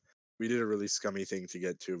 "Hey, yeah, we did a really scummy thing to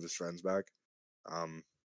get two of his friends back." Um,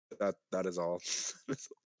 that is all.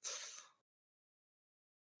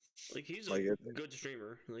 Like he's a Like, good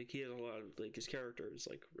streamer. Like he has a lot of like his character is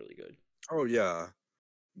like really good. oh yeah,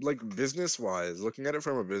 like business wise, looking at it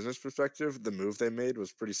from a business perspective, the move they made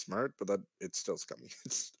was pretty smart, but that it's still scummy.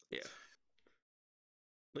 Yeah.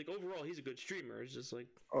 Like overall, he's a good streamer. It's just like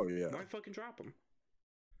Oh yeah, why fucking drop him?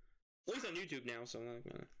 Well, he's on YouTube now, so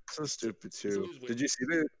so stupid it's a too. lose win.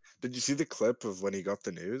 Did you see the clip of when he got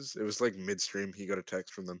the news? It was like midstream. He got a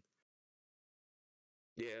text from them.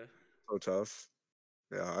 Yeah. So tough.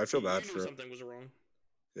 Yeah, I feel You bad knew for him. something was wrong.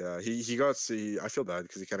 Yeah, he got see. I feel bad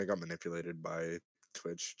because he kind of got manipulated by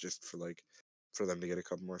Twitch just for them to get a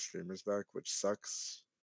couple more streamers back, which sucks.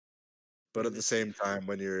 But Yeah, at the same time,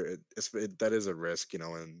 when that is a risk,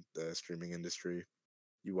 in the streaming industry.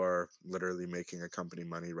 You are literally making a company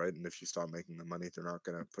money, right? And if you stop making the money, they're not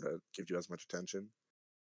gonna give you as much attention.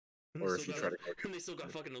 and they Or still if you got try to go, and they still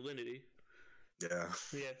got fucking Alinity. yeah.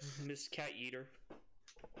 Yeah, Miss Cat Eater.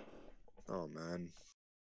 Oh man,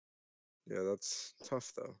 yeah, that's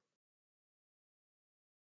tough though.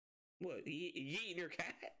 What? You eating your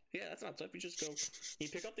cat? Yeah, that's not tough. You just go. You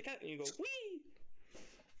pick up the cat and you go wee.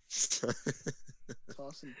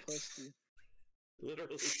 Tossing pussy.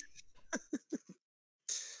 Literally.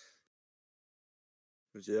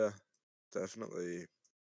 But yeah, definitely.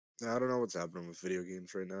 I don't know what's happening with video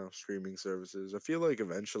games right now. Streaming services. I feel like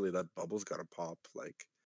eventually that bubble's gotta pop, like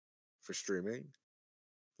for streaming.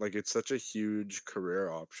 Like it's such a huge career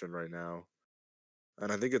option right now,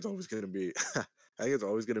 and I think it's always gonna be. I think it's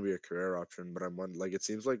always gonna be a career option. But like it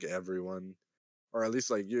seems like everyone, or at least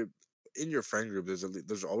like you, in your friend group,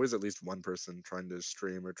 there's always at least one person trying to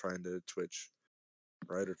stream or trying to Twitch,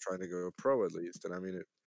 right, or trying to go pro at least. And I mean,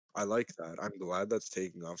 I like that. I'm glad that's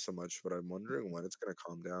taking off so much, but I'm wondering when it's gonna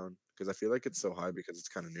calm down because I feel like it's so high because it's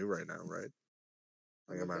kind of new right now, right?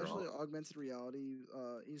 Like, am I wrong? Eventually, augmented reality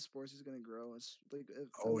esports is gonna grow. It's like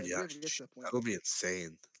Oh if yeah, we ever get to that point, that'll be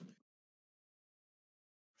insane.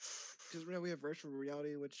 because right now we have virtual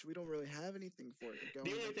reality, which we don't really have anything for it The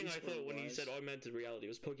going only like thing I esport thought when you said wise. augmented reality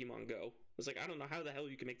was Pokemon Go. I was like, I don't know how the hell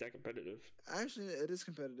you can make that competitive. Actually, it is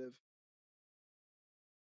competitive.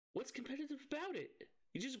 What's competitive about it?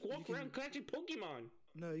 You just You walk can around catching Pokemon.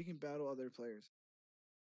 no, you can battle other players,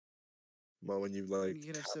 Well, when you and like you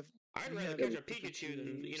can have stuff. I'd You can rather have catch a different Pikachu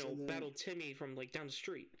than, teams, and then battle Timmy from like down the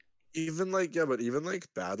street. even like yeah, but even like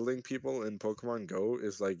battling people in Pokemon Go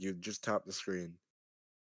is like you just tap the screen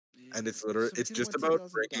and yeah, it's literally some it's people just won ten about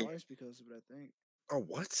thousand bringing. dollars because of it. I think. Oh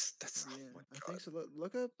what? That's oh Yeah, my I god, think so.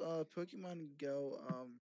 Look up Pokemon Go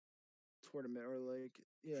tournament or like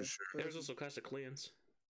for yeah, sure. There's also Clash of Clans.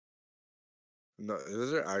 No,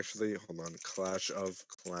 is there actually? Hold on, Clash of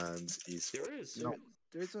Clans esports. There is. No,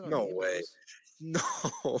 there's one on no way. Amos.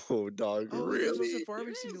 No, dog. Oh wait, there's also Really? Farming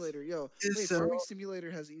There is. Simulator. Yo, Is wait, Farming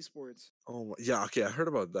Simulator has esports. Oh my, yeah. Okay, I heard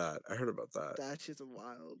about that. I heard about that. That shit's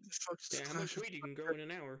wild. The fuck is Yeah, how Clash much of weed you can grow in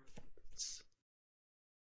an hour? Clans?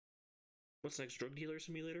 What's next? Drug dealer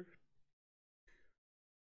simulator?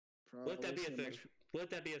 Let that We'll be a see how thing. much. Let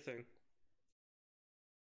that be a thing.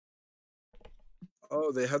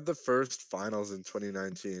 Oh, they had the first finals in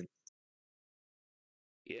 2019.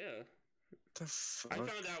 Yeah, The I fuck?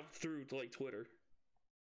 found out through like Twitter.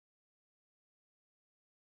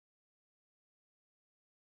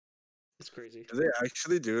 It's crazy. Do they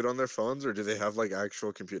actually do it on their phones, or do they have like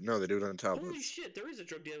actual computer? No, they do it on Holy tablets. shit! There is a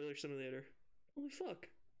drug dealer simulator. Holy fuck!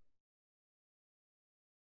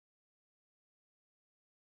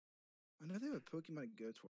 I know they have a Pokemon Go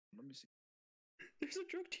tour. Let me see. There's a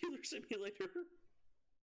drug dealer simulator.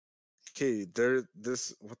 Okay, there.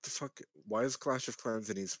 This. What the fuck? Why is Clash of Clans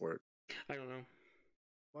an esport? I don't know.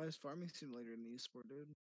 Why is Farming Simulator an esport, dude?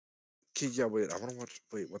 Okay, yeah. Wait, I want to watch.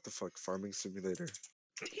 Wait, what the fuck? Farming Simulator.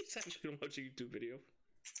 He's actually gonna watch a YouTube video.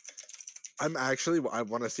 I'm actually. I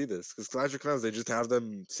want to see this because Clash of Clans they just have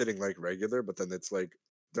them sitting like regular, but then it's like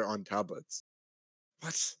they're on tablets.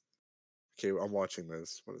 What? Okay, I'm watching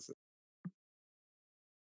this. What is it?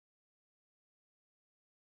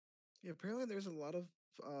 Yeah, apparently there's a lot of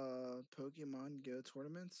Pokemon Go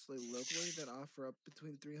tournaments like locally that offer up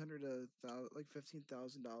between 300 to like $15,000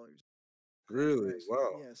 grand Really? prize.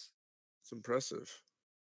 Wow, Yes. it's impressive.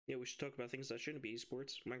 Yeah, we should talk about things that shouldn't be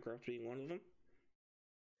esports. Minecraft being one of them.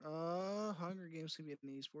 Hunger Games can be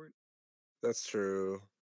an esport. That's true.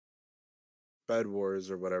 Bed Wars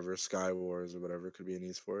or whatever, Sky Wars or whatever could be an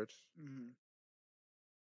esport. Hmm.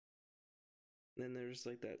 Then there's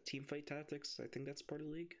like that team fight tactics. I think that's part of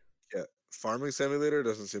the league. Yeah, Farming Simulator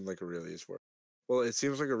doesn't seem like a real esport. Well, it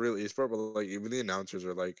seems like a real esport, but like even the announcers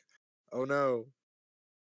are like, "Oh no,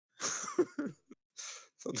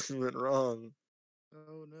 something went wrong."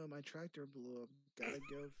 Oh no, my tractor blew up. Gotta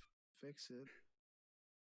go fix it.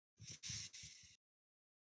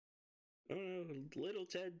 Oh no, little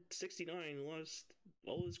Ted 69 lost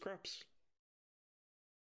all his crops.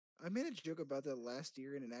 I made a joke about that last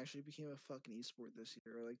year, and it actually became a fucking esport this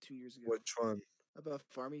year, or like 2 years ago. Which one? About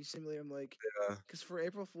Farming Simulator. I'm like, Yeah, because for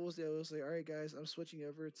April Fool's Day, I was like, all right, guys, I'm switching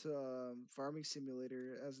over to Farming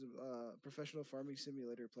Simulator as a professional Farming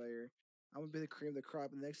Simulator player. I'm gonna be the cream of the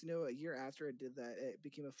crop. And the next, you know, a year after I did that, it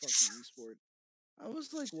became a fucking esport. I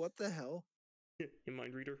was like, what the hell, In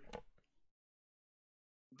Mind Reader.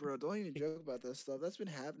 bro? Don't even joke about that stuff. That's been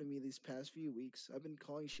happening to me these past few weeks. I've been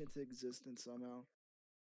calling shit to existence somehow.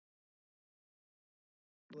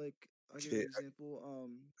 Like, I'll give you okay, an example.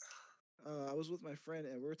 I was with my friend,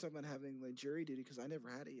 and we were talking about having like jury duty because I never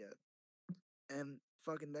had it yet. And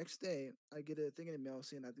fucking next day, I get a thing in the mail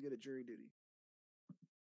saying I have to go to jury duty.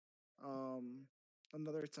 Um,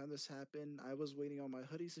 Another time this happened, I was waiting on my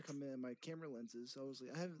hoodies to come in and my camera lenses. I was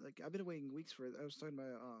like, I've been waiting weeks for it. I was talking to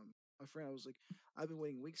my friend. I was like, I've been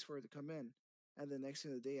waiting weeks for it to come in. And the next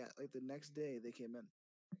thing of the day, like the next day, they came in.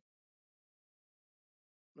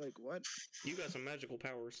 Like what? You got some magical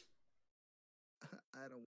powers. I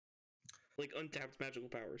don't, Like untapped magical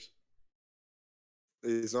powers.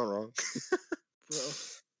 he's not wrong. bro.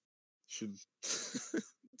 Should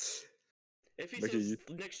If he make a says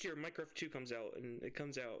next year Minecraft 2 comes out and it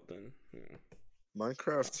comes out, then yeah.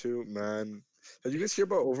 Minecraft 2, man. Did you guys hear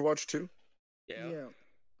about Overwatch 2? Yeah. Yeah,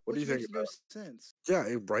 What do you which think makes no about sense. it?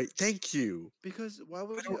 Yeah, right. Thank you. Because why I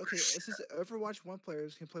would you? don't Okay, it understand. says Overwatch 1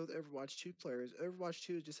 players can play with Overwatch 2 players. Overwatch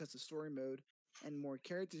 2 just has a story mode and more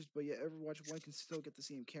characters, but yet Overwatch 1 can still get the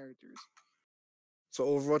same characters. So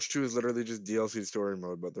Overwatch 2 is literally just DLC story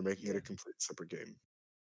mode, but they're making it Yeah, a complete separate game.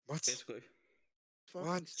 What? Basically. What?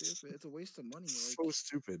 fucking stupid. It's a waste of money. So Like,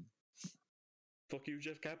 stupid. Fuck you,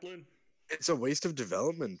 Jeff Kaplan. It's a waste of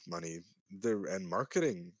development money, and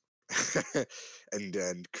marketing,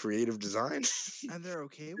 and creative design. and they're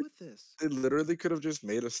okay with this. They literally could have just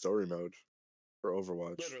made a story mode for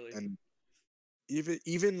Overwatch, Literally. and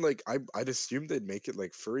even like I'd assume they'd make it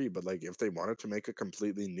like free, but like if they wanted to make a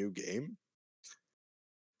completely new game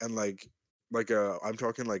and I'm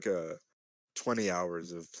talking like a 20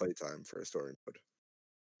 hours of playtime for a story mode.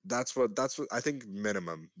 That's what I think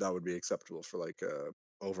minimum that would be acceptable for like a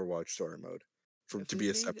Overwatch story mode for to be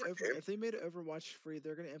a separate game. If they made Overwatch free,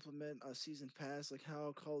 they're gonna implement a season pass, like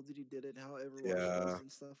how Call of Duty did it, how Overwatch Yeah, does,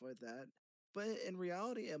 and stuff like that. But in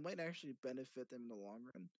reality, it might actually benefit them in the long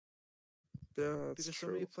run yeah, that's because so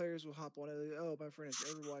many true. players will hop on it. Like, oh, my friend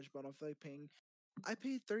has Overwatch, but I don't feel like paying. I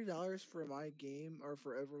paid $30 for my game or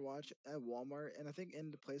for Overwatch at Walmart, and I think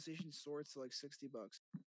in the PlayStation Store it's like $60.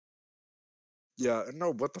 Yeah,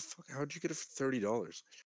 no, what the fuck? How'd you get it for $30?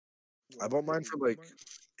 I bought Yeah, mine for like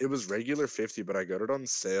Walmart. it was regular 50, but I got it on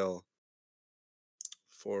sale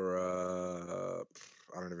for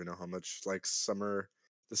I don't even know how much, like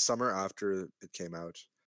the summer after it came out.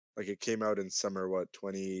 Like it came out in summer what,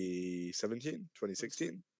 2017, Let's, 2016?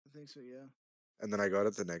 I think so. Yeah, And then I got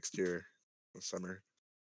it the next year, the summer.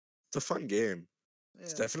 It's a fun game.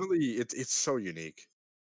 It's yeah. definitely it's so unique.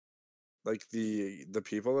 Like the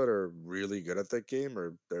people that are really good at that game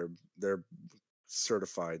are they're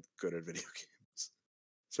certified good at video games,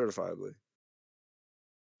 certifiably.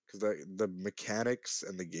 Because the mechanics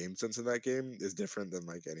and the game sense in that game is different than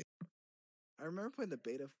like any. I remember playing the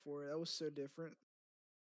beta for it. That was so different.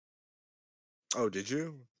 Oh, did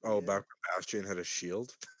you? Oh, Yeah, back when Bastion had a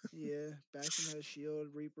shield. yeah. Bastion had a shield.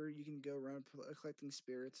 Reaper, you can go around collecting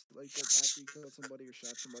spirits. Like after you killed somebody or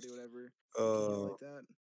shot somebody, whatever, you can heal Uh like that.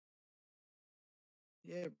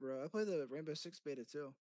 Yeah, bro. I played the Rainbow Six beta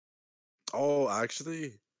too. oh,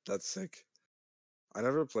 actually, that's sick. I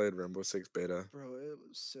never played Rainbow Six Beta. Bro, it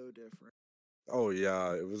was so different. Oh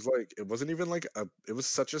yeah, it was like it wasn't even like a. It was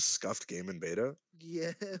such a scuffed game in beta.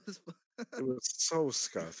 Yeah, it was. It was so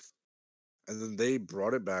scuffed, and then they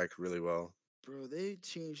brought it back really well. Bro, they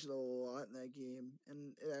changed a lot in that game,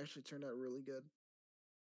 and it actually turned out really good.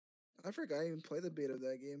 I forgot I even played the beta of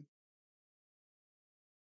that game.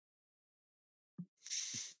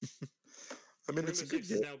 I mean, it's Rainbow a good Six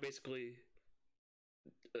is game. now basically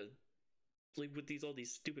uh, like with all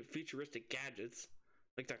these stupid futuristic gadgets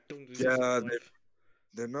like that don't exist in Yeah, real life.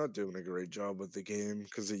 they're not doing a great job with the game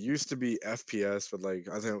because it used to be FPS, but like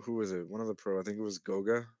I think who was it? One of the pro, I think it was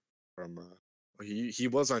Goga from. He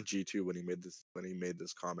was on G2 when he made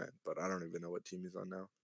this comment, but I don't even know what team he's on now.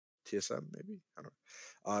 TSM maybe I don't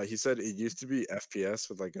know. He said it used to be FPS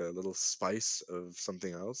with like a little spice of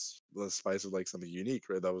something else, the spice of like something unique,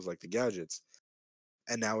 right? That was like the gadgets,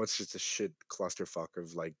 and now it's just a shit clusterfuck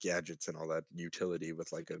of like gadgets and all that utility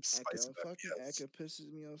with like a Fucking spice Echo. of Fucking FPS. Echo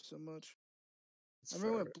pisses me off so much. It's I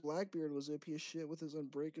remember fair. when Blackbeard was OP as shit with his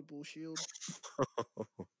unbreakable shield.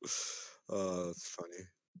 That's funny.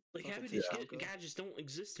 Like Fucking having Yeah, these Tachanka. gadgets don't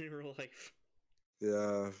exist in real life.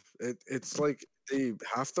 yeah. It's like they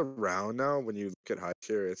half the round now. When you look at high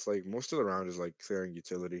tier, it's like most of the round is like clearing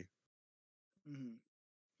utility. Hmm.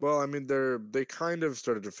 Well, I mean, they kind of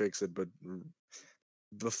started to fix it, but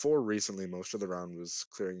before recently, most of the round was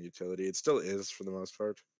clearing utility. It still is for the most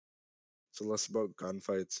part. So less about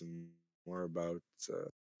gunfights and more about uh,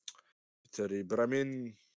 utility. But I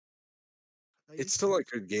mean, I it's use still a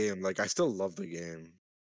Twitch. good game. Like I still love the game,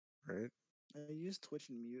 right? I use Twitch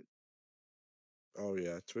and mute, Oh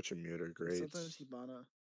yeah, Twitch and Mute are and great. sometimes Hibana,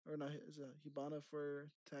 or not, is it Hibana for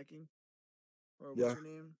attacking, or what's Yeah, her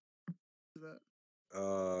name? Is that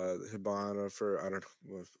Hibana for I don't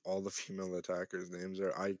know what all the female attackers' names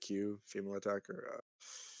are. IQ female attacker.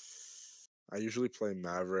 I usually play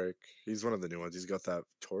Maverick. He's one of the new ones. He's got that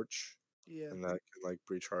torch, yeah. and that can like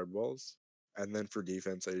breach hard walls. And then for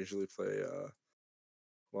defense, I usually play.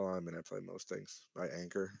 Well, I mean, I play most things. I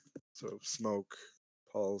anchor, so smoke,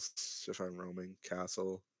 pulse if I'm roaming,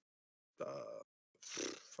 castle,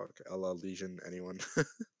 fuck, LL Legion, anyone. Bro,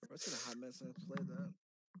 it's been a hot minute since I played that.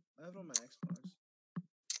 I have it on my Xbox.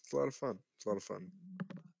 It's a lot of fun. It's a lot of fun.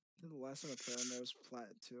 I think the last time I played on there was Plat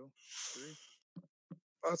 2, 3.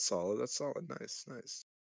 That's solid. That's solid. Nice, nice.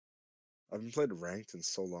 I haven't played ranked in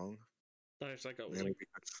so long. There's like a Man, like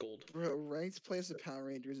gold. Bro, ranked play as the Power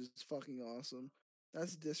Rangers is fucking awesome.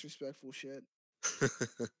 That's disrespectful shit.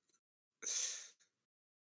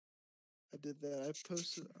 I did that. I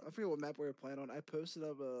posted. I forget what map we were playing on. I posted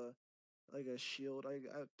up a like a shield. I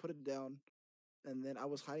put it down, and then I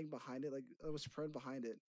was hiding behind it. Like I was prone behind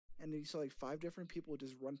it, and you saw like 5 different people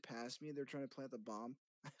just run past me. They're trying to plant the bomb.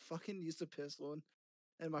 I fucking used a pistol,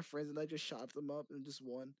 and my friends and I just shot them up and just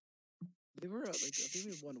won. They were like I think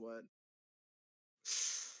we won what?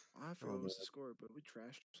 I forgot Oh what man, was the score, but we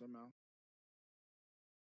trashed somehow.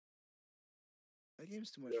 That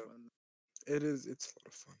game's too much yeah, fun. it is. It's a lot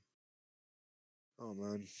of fun. Oh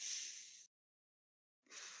man,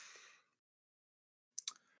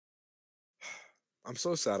 I'm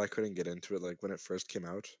so sad I couldn't get into it like when it first came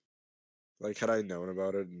out. Like had I known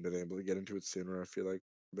about it and been able to get into it sooner, I feel like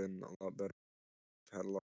it'd been a lot better. Had a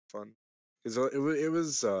lot of fun. Because it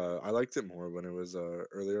was I liked it more when it was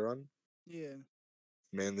earlier on. Yeah,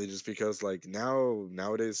 Mainly just because like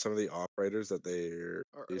nowadays some of the operators that they're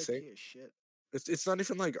or releasing, OP as shit. it's not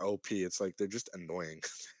even like OP. It's like they're just annoying.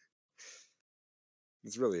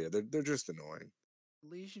 It's really it. They're just annoying.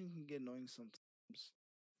 Legion can get annoying sometimes.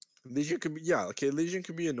 Legion could be yeah, okay, Legion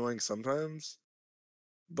can be annoying sometimes,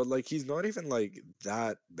 but like he's not even like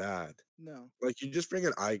that bad. No. Like you just bring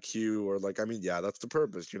an IQ or like I mean, yeah, that's the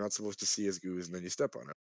purpose. You're not supposed to see his goose and then you step on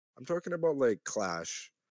it. I'm talking about like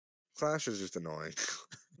Clash. Clash is just annoying.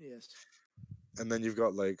 Yes. And then you've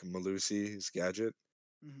got like Malusi's gadget,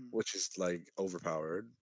 Hmm. which is like overpowered.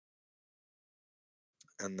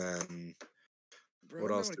 And then Bro, I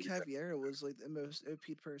what remember else when did we have? Caviera was like the most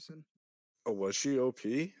OP person. Oh, was she OP?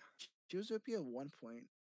 She was OP at one point.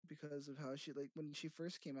 because of how she like when she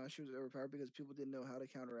first came out, she was overpowered because people didn't know how to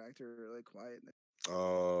counteract her like quietness.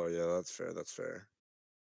 Oh yeah, that's fair. That's fair.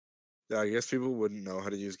 Yeah, I guess people wouldn't know how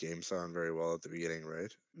to use game sound very well at the beginning,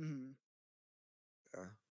 right? Mm-hmm. Yeah.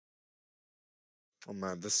 Oh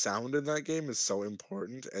man, the sound in that game is so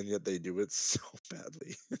important, and yet they do it so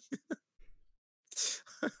badly.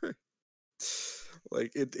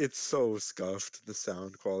 Like it's so scuffed, the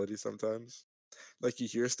sound quality sometimes. Like you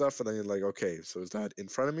hear stuff and then you're like, okay, so is that in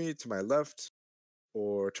front of me, to my left,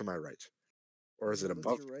 or to my right? Or is Is it it to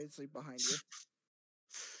above your me? right? It's like behind you.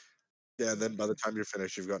 Yeah, and Like, then by the time you're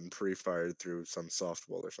finished, you've gotten pre-fired through some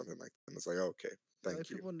softball or something like that. And it's like, okay, yeah, like thank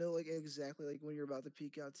you. people know like exactly like when you're about to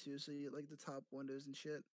peek out too, so you like the top windows and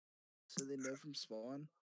shit, so they know from spawn.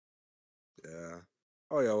 Yeah.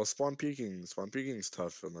 Oh yeah, well spawn peeking's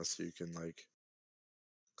tough unless you can like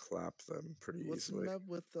clap them pretty What's the easily. map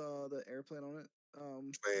with the airplane on it?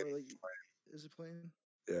 Plane, Or like, is it playing?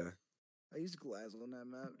 yeah. I used Glass on that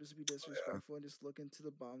map just to be Oh yeah. disrespectful and just look into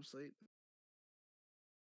the bomb site.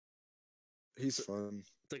 He's So, fun.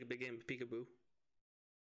 it's like a big game of peekaboo.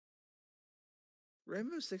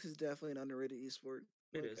 Rainbow Six is definitely an underrated esport,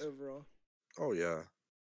 It like is. overall. Oh yeah.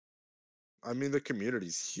 I mean the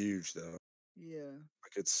community's huge though. Yeah,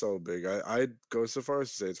 Like it's so big. I'd go so far as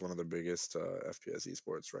to say it's one of the biggest FPS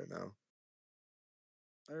esports right now.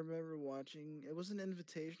 I remember watching. It was an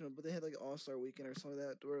invitational, but they had like All Star Weekend or something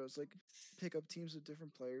like that, where it was like pick up teams of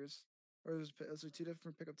different players, or it was like two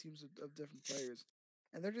different pickup teams of different players,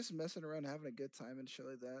 and they're just messing around, having a good time and shit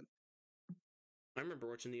like that. I remember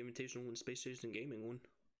watching the Invitational when Space Station Gaming won.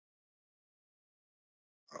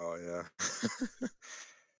 Oh yeah.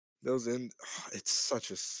 Those in it's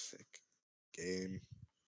such a sick game.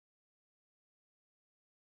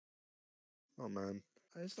 Oh man.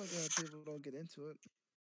 I just don't get how people don't get into it.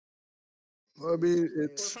 I Or at least mean play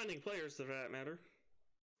Or it. finding players for that matter.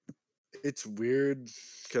 it's weird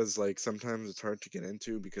because like sometimes it's hard to get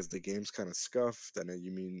into because the game's kind of scuffed and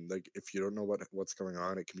you mean like if you don't know what's going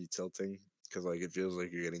on it can be tilting because like it feels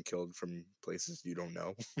like you're getting killed from places you don't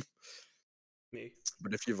know. Me.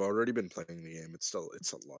 But if you've already been playing the game it's a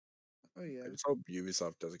lot. Oh I yeah, just hope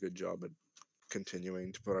Ubisoft does a good job at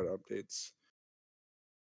continuing to put out updates.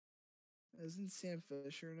 isn't Sam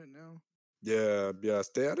Fisher in it now? Yeah, yes,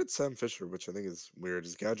 they added Sam Fisher, which I think is weird.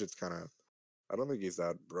 His gadget's kind of, I don't think he's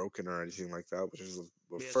that broken or anything like that, which is a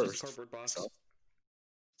Yeah, it's just a first for cardboard box. Ubisoft.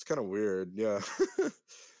 It's kind of weird, yeah.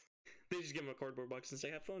 They just give him a cardboard box and say,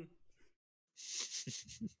 have fun.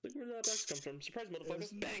 Like, where did that box come from? Surprise, motherfucker.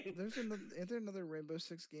 Isn't Bang! there's another? Ain't there another Rainbow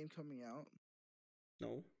Six game coming out?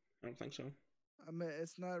 No, I don't think so. I mean,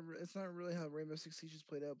 it's not. It's not really how Rainbow Six Siege is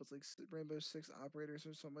played out. But it's like Rainbow Six Operators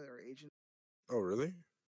or something or Agent. Oh, really?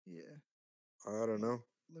 Yeah. I don't Well, know.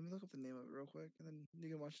 let me look up the name of it real quick, and then you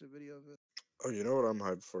can watch the video of it. Oh, you know what I'm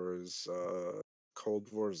hyped for is Cold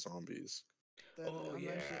War Zombies. That Oh, I'm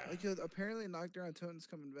actually yeah. like apparently Knockdown Toten's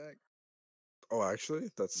coming back. Oh, actually,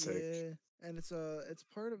 that's sick. Yeah, and it's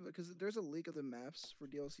part of it because there's a leak of the maps for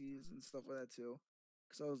DLCs and stuff like that too.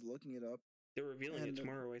 Because I was looking it up, They're revealing it and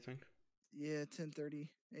tomorrow, I think. yeah, 10:30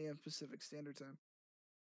 a.m. Pacific Standard Time.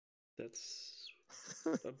 That's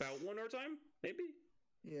about 1 hour time, maybe?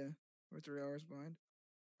 Yeah, we're 3 hours behind,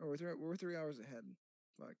 or we're 3 hours ahead.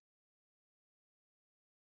 Fuck.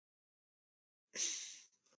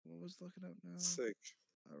 What was looking up now? Sick.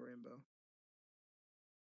 Rainbow.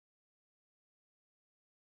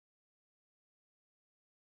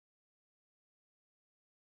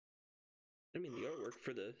 I mean, the artwork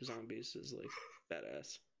for the zombies is, like,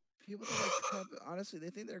 badass. People think they're honestly, they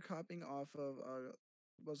think they're copying off of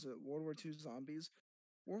was it World War II zombies?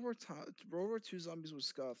 World War II zombies was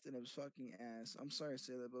scuffed and it was fucking ass. I'm sorry to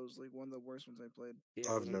say that, but it was like one of the worst ones I played. Yeah, it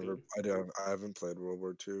I've wasn't never, good. I haven't played World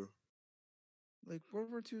War II. Like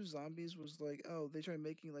World War II zombies was like, oh, they tried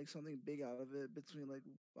making like something big out of it between like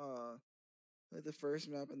the first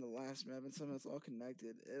map and the last map, and somehow it's all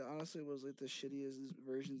connected. It honestly was like the shittiest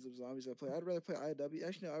versions of zombies I played. I'd rather play IW.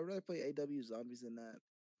 Actually, no, I'd rather play AW zombies than that.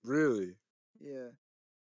 Really? Yeah,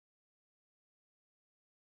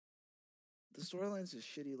 the storylines is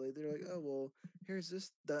shitty. Like they're like, oh well, here's this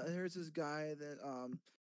guy that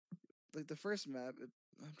like the first map.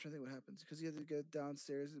 I'm trying to think what happens because you have to go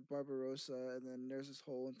downstairs at Barbarossa, and then there's this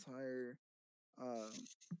whole entire um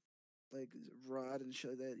like rod and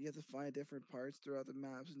shit like that. You have to find different parts throughout the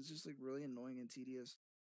maps, and it's just like really annoying and tedious.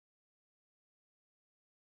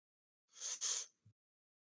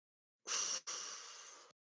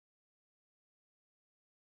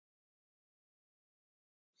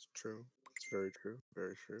 It's true. It's very true.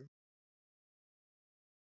 Very true.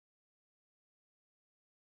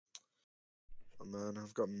 Oh man,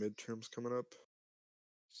 I've got midterms coming up.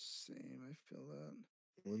 Same, I feel that.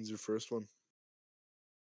 When's your first one?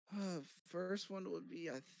 First one would be,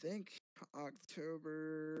 I think,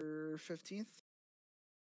 October 15th,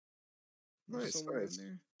 or Nice, somewhere in nice.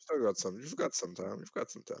 there. Still got some. You've got some time. You've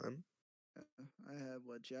got some time. I have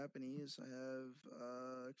what, Japanese. I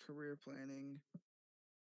have career planning,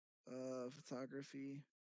 photography,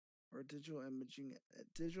 or digital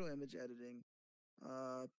image editing,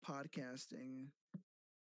 podcasting.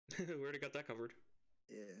 We already got that covered.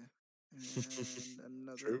 Yeah, and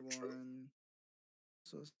another True, true. one.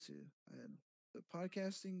 So it's two. I had the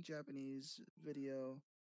podcasting, Japanese, video,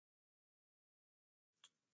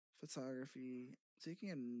 photography. Taking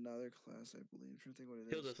another class, I believe. I'm trying to think what it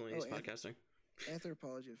He'll is. definitely Oh, use podcasting.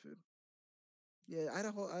 anthropology of food. Yeah, I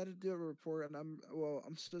had to do a report, and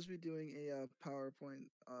I'm supposed to be doing a PowerPoint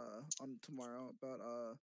on tomorrow about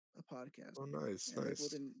a podcast Oh, nice, and like nice.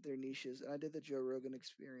 within their niches. And I did the Joe Rogan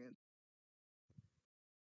experience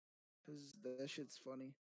because that shit's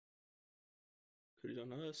funny. Could have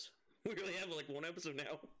done us. We only have like one episode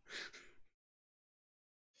now.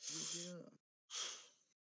 Yeah.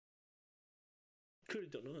 Could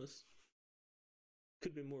have done us.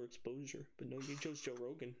 Could have been more exposure, but no, you chose Joe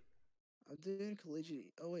Rogan. I'm doing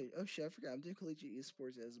collegiate. Oh wait, oh shit, I forgot. I'm doing collegiate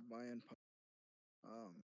esports as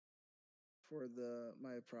um for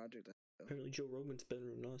my project. Apparently, Joe Rogan's better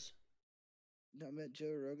than us. No, I met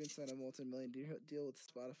Joe Rogan signed a multi-million deal with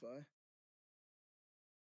Spotify.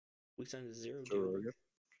 We signed a zero Joe deal. Rogan.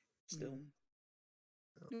 Still. Mm-hmm.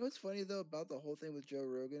 You know what's funny though about the whole thing with Joe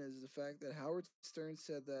Rogan is the fact that Howard Stern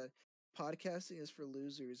said that podcasting is for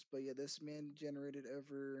losers, but yeah, this man generated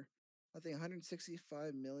over, I think,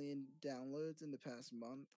 165 million downloads in the past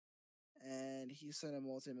month, and he signed a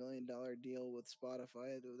multi-million-dollar deal with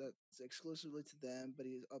Spotify that's exclusively to them, but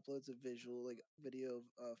he uploads a visual, like video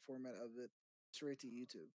format of it straight to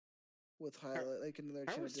YouTube with highlight, like another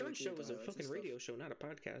channel Howard Stern's show dedicated to was a highlights and fucking stuff. radio show, not a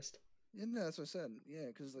podcast. Yeah, no, that's what I said. Yeah,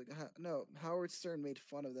 because like no, Howard Stern made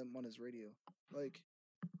fun of them on his radio, like,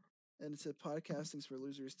 and it said podcasting's for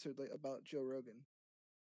losers to like about Joe Rogan.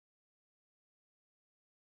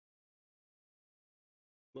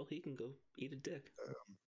 Well, he can go eat a dick.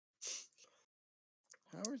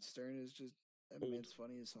 Howard Stern is just, that Old. man's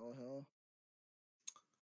funny as all hell.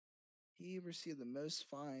 He received the most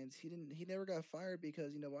fines. He never got fired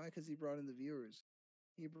because, you know why? Because he brought in the viewers.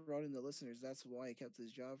 He brought in the listeners. That's why he kept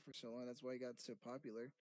his job for so long. That's why he got so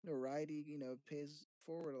popular. Notoriety, pays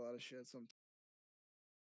forward a lot of shit. Some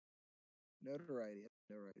notoriety.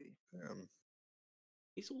 Damn.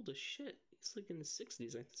 He's old as shit. He's like in the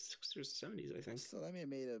 60s, 60s or 70s, I think. Still, that man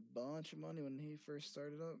made a bunch of money when he first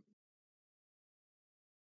started up.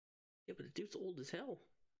 Yeah, but the dude's old as hell.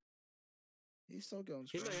 He's still going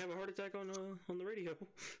He strong. might have a heart attack on the radio.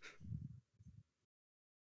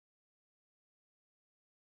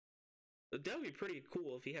 That would be pretty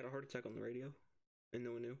cool if he had a heart attack on the radio and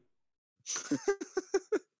no one knew.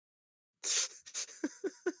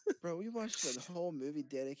 Bro, we watched a whole movie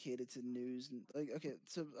dedicated to news and like, okay,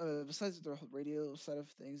 so besides the radio side of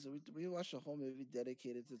things, we watched a whole movie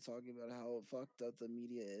dedicated to talking about how fucked up the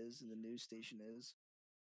media is and the news station is,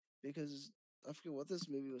 because I forget what this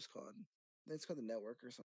movie was called. It's called The Network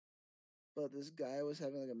or something. But this guy was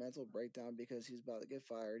having like a mental breakdown because he's about to get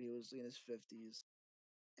fired. He was in his 50s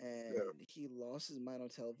Yeah. and he lost his mind on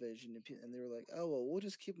television, and they were like, "Oh well, we'll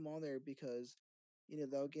just keep him on there because,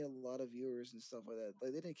 they'll get a lot of viewers and stuff like that."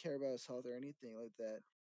 Like they didn't care about his health or anything like that.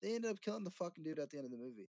 They ended up killing the fucking dude at the end of the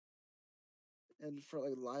movie, and for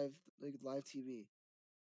like live TV.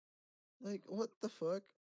 Like what the fuck?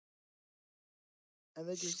 And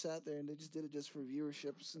they just sat there and they just did it just for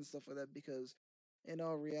viewerships and stuff like that because. In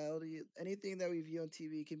all reality, anything that we view on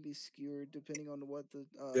TV can be skewed depending on what the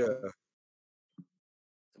Yeah.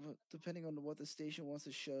 depending on what the station wants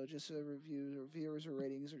to show, just so reviews or viewers or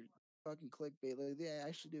ratings or fucking clickbait. Like they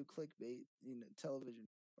actually do clickbait, television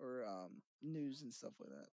or news and stuff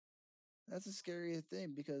like that. That's a scary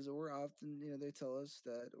thing because we're often, they tell us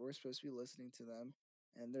that we're supposed to be listening to them,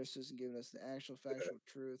 and they're supposed to give us the actual factual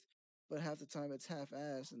truth, but half the time it's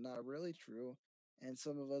half-assed and not really true. And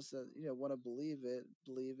some of us that want to believe it,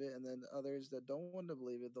 and then others that don't want to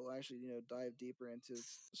believe it, they'll actually dive deeper into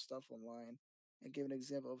stuff online and give an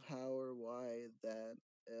example of how or why that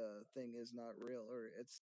thing is not real or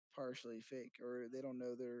it's partially fake or they don't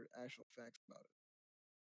know their actual facts about it.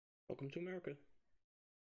 Welcome to America.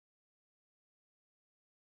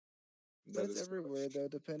 But That it's is. everywhere though,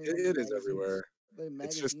 depending on the It is magazines. everywhere. Like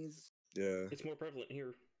It's just. magazines, Yeah. It's more prevalent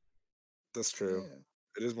here. That's true. yeah.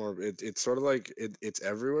 It is more. It's sort of like it's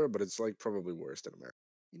everywhere, but it's like probably worse than America.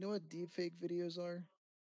 You know what deepfake videos are?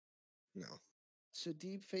 No. So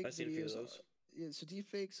deepfake I've seen a few of videos, those. yeah, so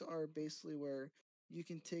deepfakes are basically where you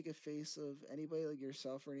can take a face of anybody like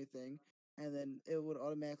yourself or anything, and then it would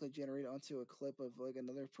automatically generate onto a clip of like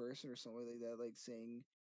another person or something like that, like saying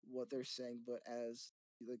what they're saying, but as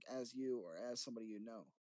you or as somebody you know.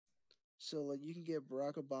 So like you can get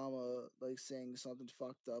Barack Obama like saying something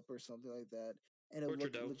fucked up or something like that, and it Or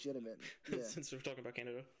look Trudeau, legitimate. Yeah, since we're talking about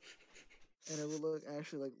Canada. and it would look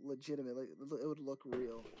actually like legitimate. Like it would look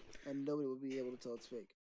real, and nobody would be able to tell it's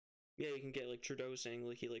fake. Yeah, you can get like Trudeau saying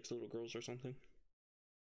like he likes little girls or something.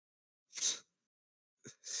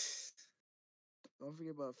 Don't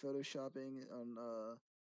forget about photoshopping on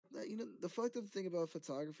you know the fucked up thing about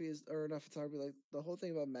photography is or not photography like the whole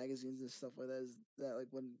thing about magazines and stuff like that is that like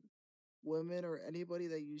when women or anybody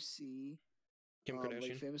that you see Kim like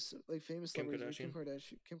Kardashian. famous Kim celebrities like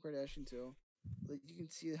Kardashian. Kim Kardashian too, like you can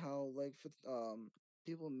see how like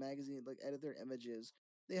people in magazine like edit their images.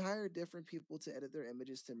 They hire different people to edit their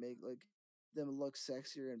images to make like them look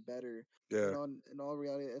sexier and better. Yeah, When on in all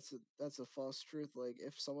reality, that's a false truth. Like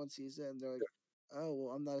if someone sees it and they're like, "Oh,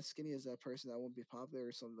 well, I'm not as skinny as that person. I won't be popular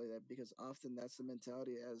or something like that." Because often that's the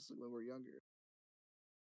mentality as when we're younger.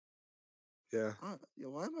 yeah. Yeah,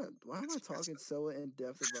 why am I It's talking so in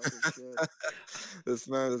depth about this shit, this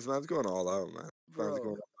man's going all out, man. Man's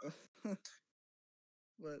bro? going.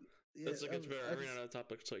 But yeah, That's like it's better. I I ran just out of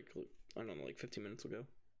topics like I don't know, like 15 minutes ago.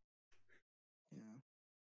 yeah,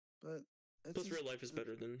 but it's Plus, real just life is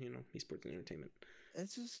better than esports and entertainment.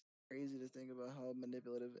 it's just crazy to think about how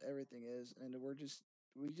manipulative everything is, and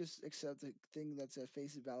we just accept the thing that's at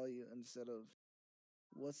face value instead of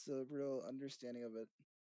what's the real understanding of it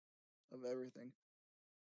of everything.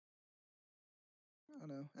 I don't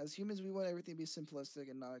know. As humans, we want everything to be simplistic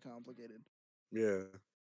and not complicated. Yeah.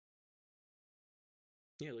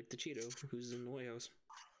 Yeah, like the Cheeto who's in the White House.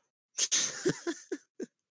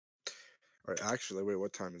 All right. Actually, wait.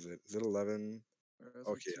 What time is it? Is it 11? Or it's like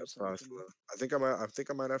Okay, two it's past something. 11. I think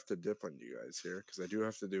I might have to dip on you guys here because I do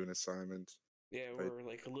have to do an assignment. Yeah, If I, we're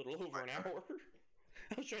like a little over an hour.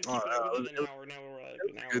 I was trying to oh, keep it yeah, within an hour. Now we're like it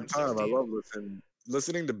an was a hour good and time. I 16. love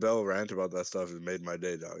listening to Bell rant about that stuff. It made my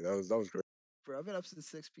day, dog. That was great. Bro, I've been up since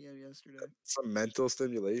 6 p.m. yesterday. Some mental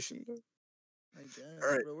stimulation. Dude. I All guess,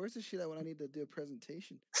 right. bro. Where's the shit at when I need to do a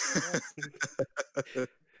presentation? Fuck.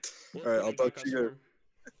 We'll All have to right. put I'll in talk to podcast you guys. form.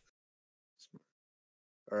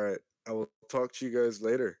 All right. I will talk to you guys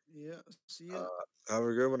later. Yeah. See ya. Have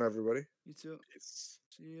a good one, everybody. You too. Peace.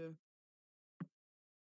 See ya.